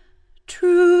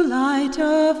 True light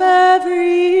of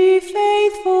every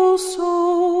faithful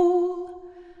soul,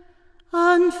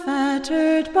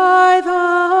 unfettered by the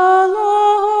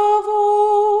law of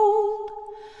old,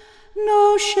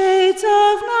 no shades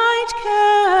of night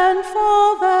can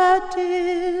fall that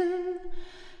dim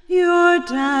your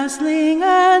dazzling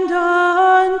and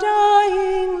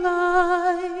undying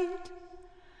light.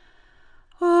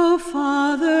 O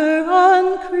Father,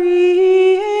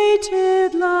 uncreated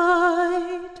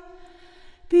light,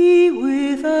 be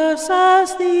with us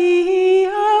as the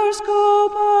hours go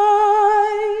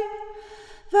by,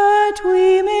 that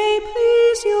we may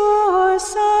please your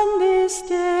Son this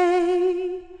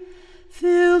day,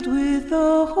 filled with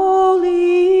the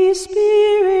Holy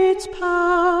Spirit's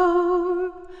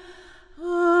power.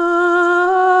 Amen.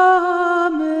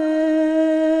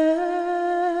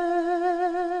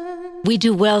 We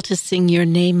do well to sing your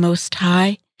name most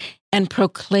high and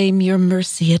proclaim your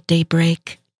mercy at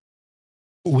daybreak.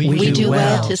 We do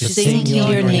well to sing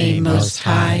your name most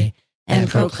high and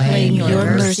proclaim your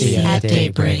mercy at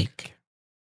daybreak.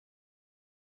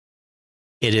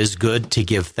 It is good to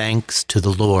give thanks to the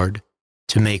Lord,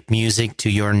 to make music to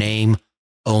your name,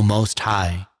 O Most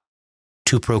High,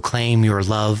 to proclaim your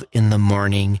love in the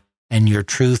morning and your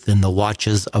truth in the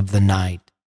watches of the night,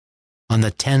 on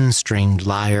the 10-stringed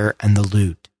lyre and the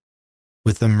lute,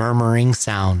 with the murmuring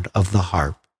sound of the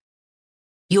harp.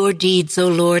 Your deeds, O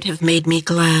Lord, have made me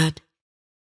glad.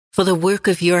 For the work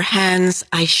of your hands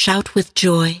I shout with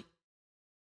joy.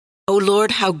 O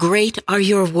Lord, how great are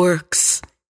your works!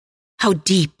 How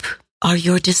deep are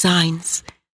your designs!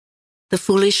 The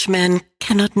foolish man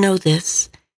cannot know this,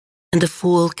 and the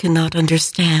fool cannot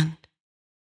understand.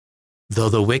 Though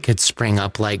the wicked spring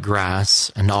up like grass,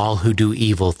 and all who do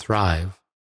evil thrive,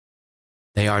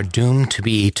 they are doomed to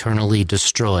be eternally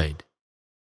destroyed.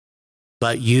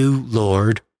 But you,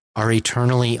 Lord, are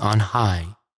eternally on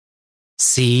high.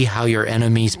 See how your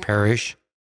enemies perish,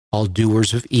 all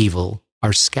doers of evil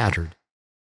are scattered.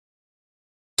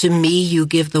 To me you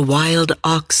give the wild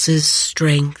ox's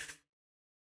strength.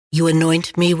 You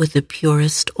anoint me with the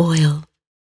purest oil.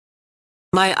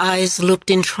 My eyes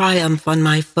looked in triumph on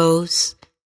my foes.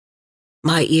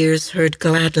 My ears heard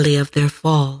gladly of their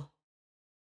fall.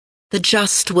 The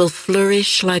just will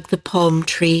flourish like the palm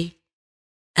tree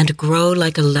and grow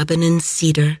like a Lebanon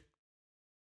cedar.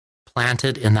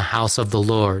 Planted in the house of the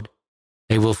Lord,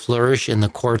 they will flourish in the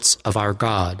courts of our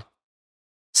God,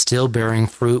 still bearing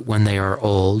fruit when they are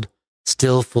old,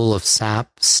 still full of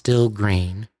sap, still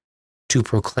green, to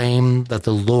proclaim that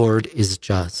the Lord is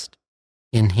just.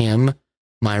 In him,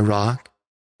 my rock,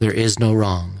 there is no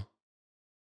wrong.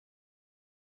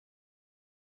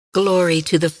 Glory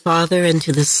to the Father, and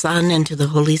to the Son, and to the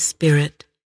Holy Spirit,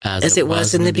 as it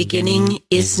was in the beginning,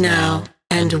 is now,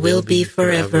 and will be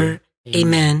forever.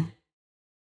 Amen.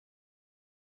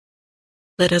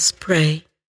 Let us pray.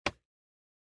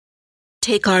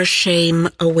 Take our shame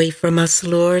away from us,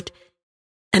 Lord,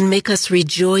 and make us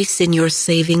rejoice in your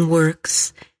saving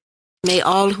works. May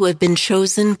all who have been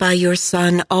chosen by your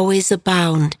Son always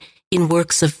abound in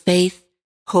works of faith,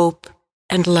 hope,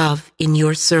 and love in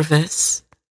your service.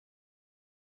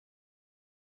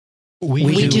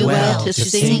 We do well to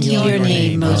sing your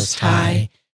name most high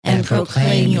and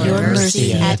proclaim your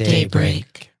mercy at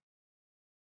daybreak.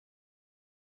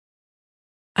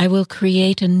 I will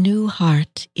create a new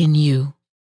heart in you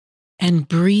and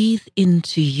breathe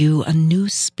into you a new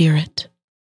spirit.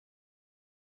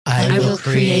 I will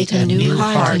create a new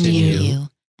heart in you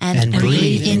and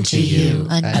breathe into you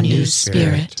a new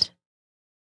spirit.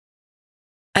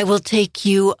 I will take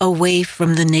you away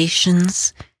from the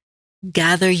nations,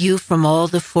 gather you from all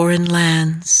the foreign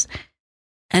lands,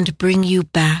 and bring you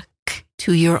back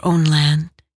to your own land.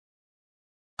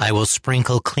 I will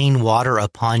sprinkle clean water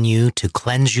upon you to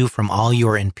cleanse you from all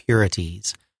your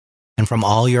impurities, and from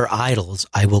all your idols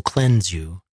I will cleanse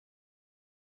you.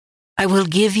 I will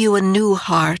give you a new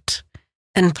heart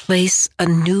and place a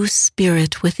new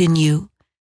spirit within you,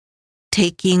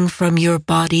 taking from your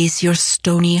bodies your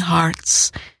stony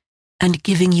hearts and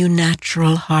giving you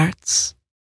natural hearts.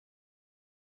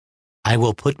 I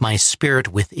will put my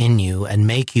spirit within you and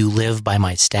make you live by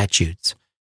my statutes,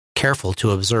 careful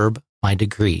to observe my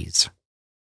decrees.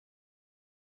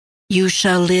 You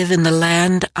shall live in the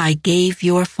land I gave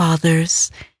your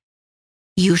fathers.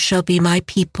 You shall be my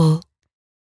people,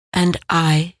 and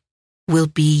I will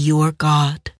be your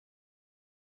God.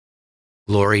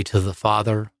 Glory to the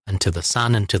Father, and to the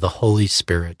Son, and to the Holy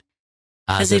Spirit.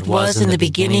 As it was in the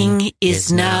beginning,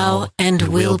 is now, and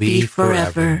will be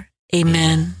forever.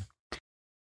 Amen.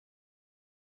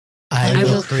 I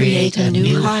will create a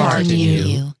new heart in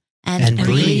you, and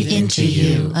breathe into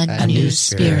you a new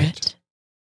spirit.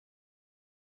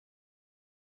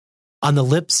 On the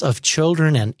lips of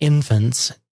children and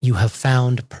infants, you have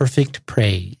found perfect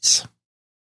praise.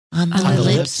 On the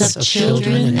lips of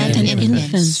children and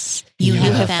infants, you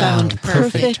have found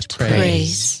perfect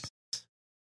praise.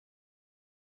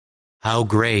 How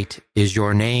great is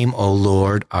your name, O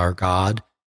Lord, our God,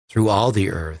 through all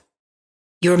the earth.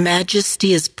 Your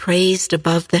majesty is praised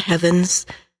above the heavens.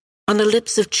 On the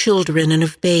lips of children and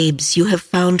of babes, you have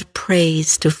found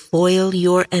praise to foil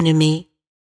your enemy,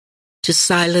 to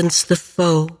silence the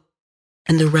foe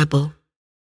and the rebel.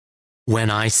 When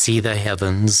I see the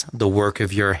heavens, the work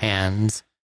of your hands,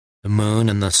 the moon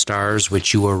and the stars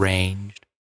which you arranged,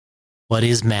 what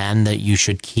is man that you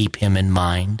should keep him in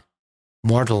mind,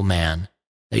 mortal man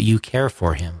that you care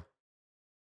for him?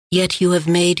 Yet you have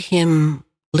made him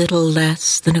little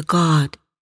less than a god.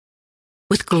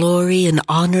 With glory and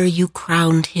honor you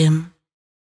crowned him,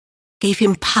 gave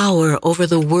him power over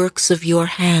the works of your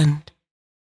hand,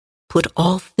 put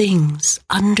all things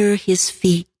under his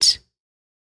feet.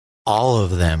 All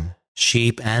of them,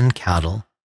 sheep and cattle,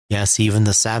 yes, even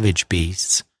the savage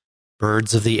beasts,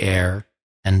 birds of the air,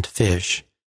 and fish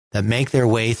that make their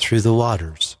way through the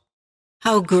waters.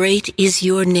 How great is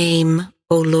your name,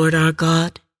 O Lord our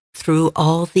God, through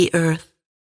all the earth.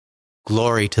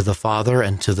 Glory to the Father,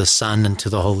 and to the Son, and to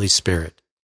the Holy Spirit.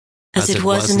 As it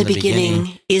was in the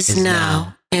beginning, is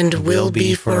now, and will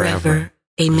be forever.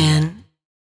 Amen.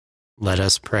 Let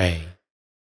us pray.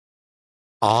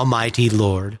 Almighty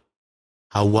Lord,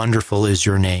 how wonderful is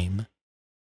your name.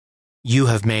 You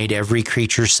have made every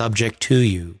creature subject to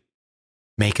you.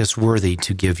 Make us worthy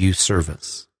to give you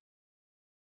service.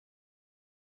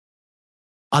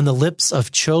 On the lips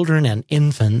of children and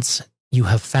infants, you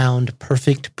have found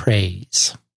perfect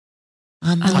praise.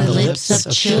 On the lips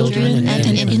of children and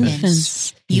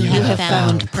infants, you have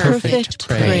found perfect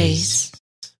praise.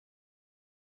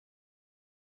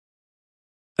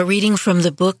 A reading from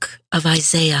the book of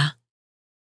Isaiah.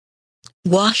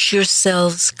 Wash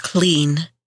yourselves clean.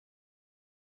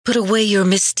 Put away your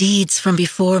misdeeds from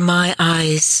before my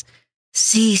eyes.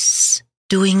 Cease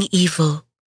doing evil.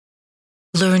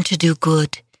 Learn to do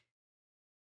good.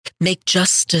 Make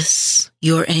justice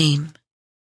your aim.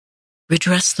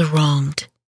 Redress the wronged.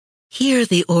 Hear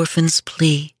the orphan's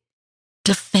plea.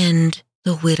 Defend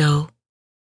the widow.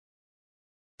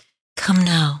 Come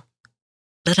now,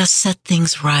 let us set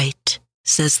things right,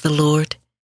 says the Lord.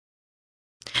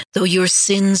 Though your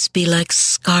sins be like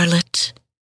scarlet,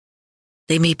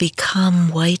 they may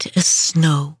become white as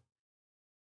snow.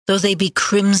 Though they be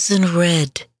crimson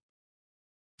red,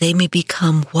 they may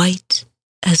become white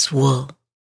as wool.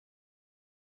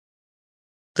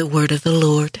 The word of the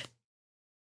Lord.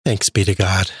 Thanks be to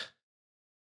God.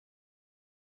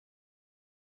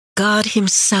 God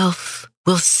himself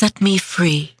will set me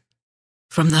free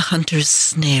from the hunter's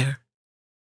snare.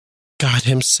 God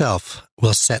himself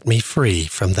will set me free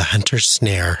from the hunter's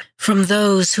snare. From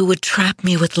those who would trap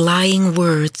me with lying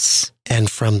words. And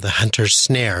from the hunter's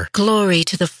snare. Glory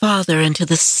to the Father, and to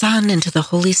the Son, and to the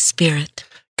Holy Spirit.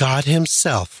 God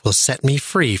himself will set me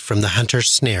free from the hunter's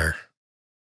snare.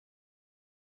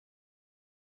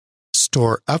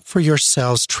 Store up for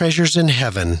yourselves treasures in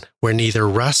heaven, where neither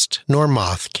rust nor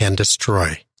moth can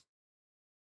destroy.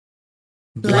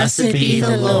 Blessed be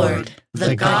the Lord,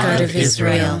 the God of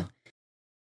Israel.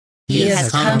 He has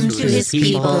come to his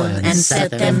people and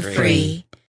set them free.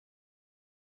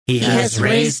 He has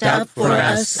raised up for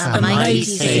us a mighty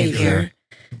Savior,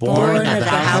 born of the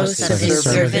house of his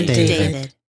servant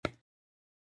David.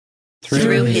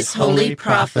 Through his holy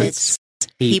prophets,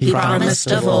 he promised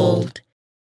of old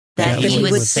that he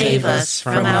would save us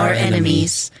from our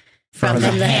enemies, from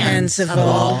the hands of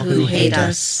all who hate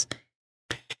us.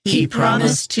 He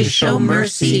promised to show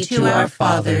mercy to our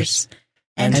fathers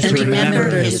and to remember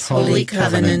his holy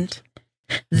covenant.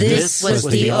 This was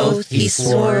the oath he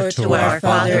swore to our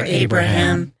father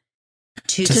Abraham,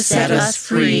 to set us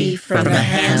free from the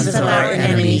hands of our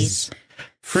enemies,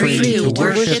 free to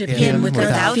worship him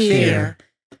without fear,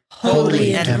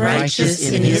 holy and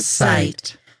righteous in his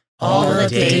sight, all the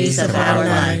days of our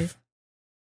life.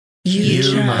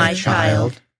 You, my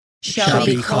child, shall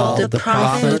be called the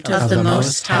prophet of the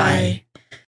Most High,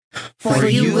 for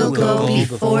you will go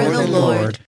before the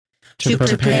Lord to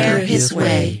prepare his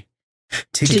way,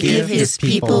 to give his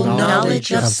people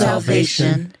knowledge of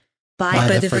salvation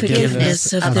by the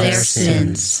forgiveness of their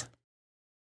sins.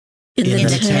 In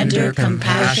the tender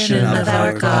compassion of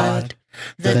our God,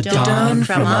 the dawn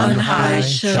from on high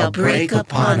shall break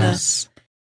upon us,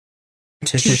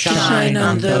 to shine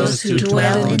on those who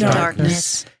dwell in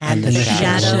darkness and the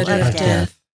shadow of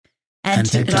death, and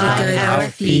to guide our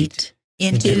feet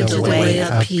into the way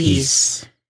of peace.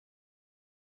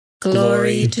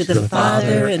 Glory to the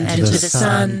Father, and to the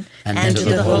Son, and to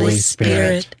the Holy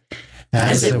Spirit,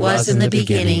 as it was in the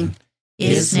beginning,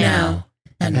 is now,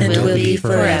 and will be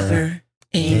forever.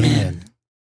 Amen.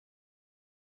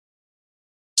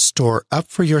 Store up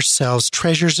for yourselves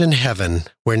treasures in heaven,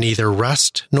 where neither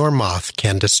rust nor moth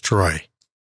can destroy.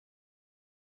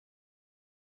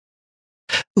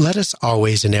 Let us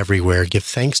always and everywhere give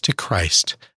thanks to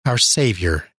Christ, our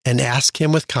Savior, and ask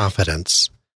him with confidence.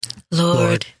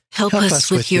 Lord, help us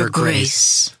with your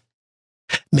grace.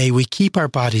 May we keep our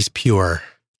bodies pure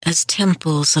as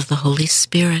temples of the Holy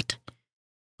Spirit.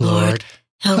 Lord,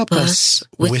 help us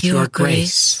with your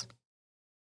grace.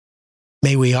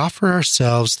 May we offer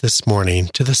ourselves this morning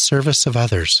to the service of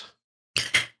others,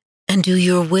 and do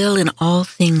your will in all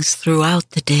things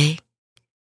throughout the day.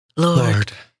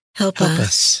 Lord, help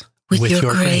us with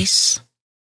your grace.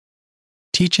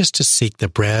 Teach us to seek the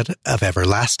bread of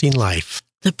everlasting life,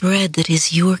 the bread that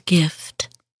is your gift.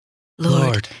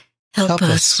 Lord, help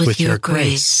us with your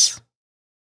grace.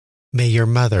 May your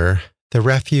mother, the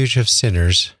refuge of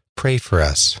sinners, pray for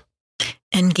us,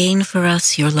 and gain for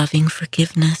us your loving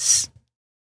forgiveness.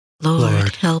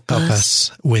 Lord, help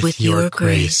us with your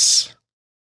grace.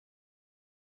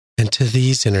 And to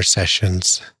these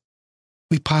intercessions,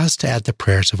 we pause to add the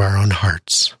prayers of our own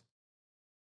hearts.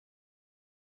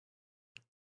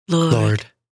 Lord,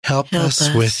 help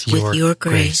us with your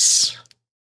grace.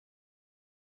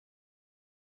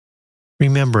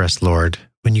 Remember us, Lord,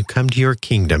 when you come to your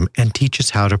kingdom, and teach us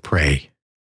how to pray.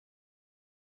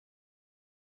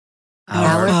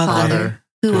 Our Father,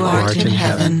 who art in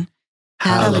heaven,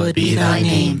 hallowed be thy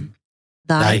name.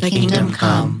 Thy kingdom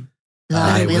come,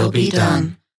 thy will be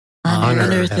done, on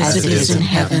earth as it is in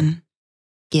heaven.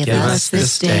 Give us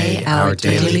this day our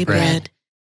daily bread,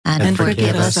 and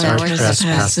forgive us our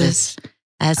trespasses,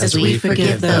 as we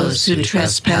forgive those who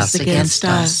trespass against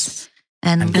us.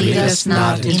 And lead us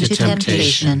not into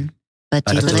temptation, but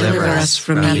deliver us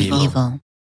from evil.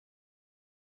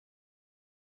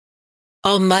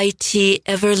 Almighty,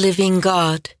 ever-living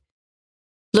God,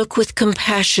 look with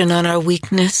compassion on our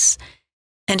weakness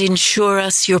and ensure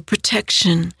us your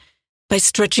protection by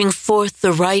stretching forth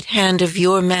the right hand of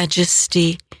your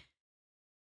majesty.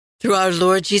 Through our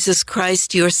Lord Jesus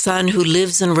Christ, your Son, who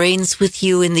lives and reigns with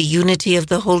you in the unity of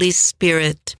the Holy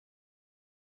Spirit,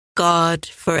 God,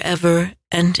 forever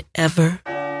and ever.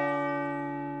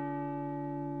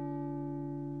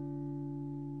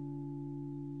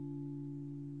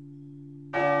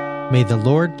 May the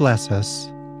Lord bless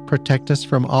us, protect us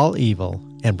from all evil,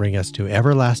 and bring us to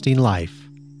everlasting life.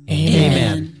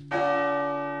 Amen.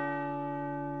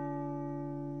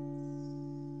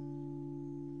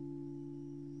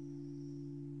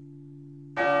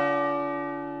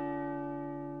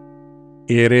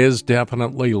 It is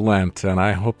definitely Lent, and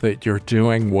I hope that you're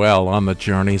doing well on the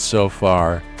journey so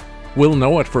far. We'll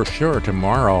know it for sure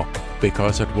tomorrow,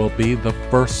 because it will be the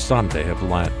first Sunday of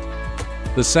Lent.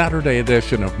 The Saturday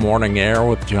edition of Morning Air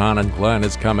with John and Glenn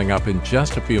is coming up in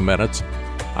just a few minutes.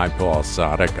 I'm Paul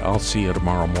Sadek. I'll see you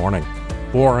tomorrow morning,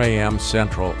 4 a.m.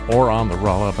 Central, or on the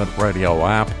relevant radio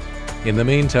app. In the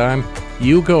meantime,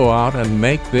 you go out and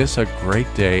make this a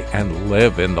great day and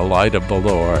live in the light of the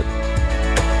Lord.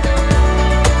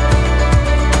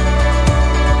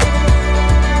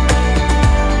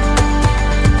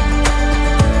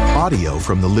 Audio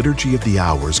from the Liturgy of the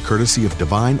Hours, courtesy of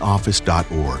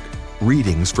DivineOffice.org.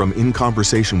 Readings from In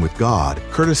Conversation with God,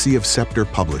 courtesy of Scepter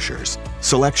Publishers.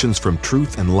 Selections from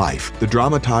Truth and Life, the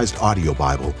dramatized audio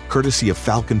Bible, courtesy of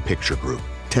Falcon Picture Group.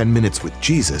 10 Minutes with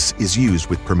Jesus is used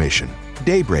with permission.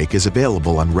 Daybreak is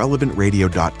available on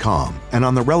RelevantRadio.com and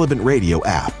on the Relevant Radio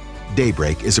app.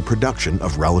 Daybreak is a production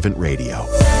of Relevant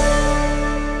Radio.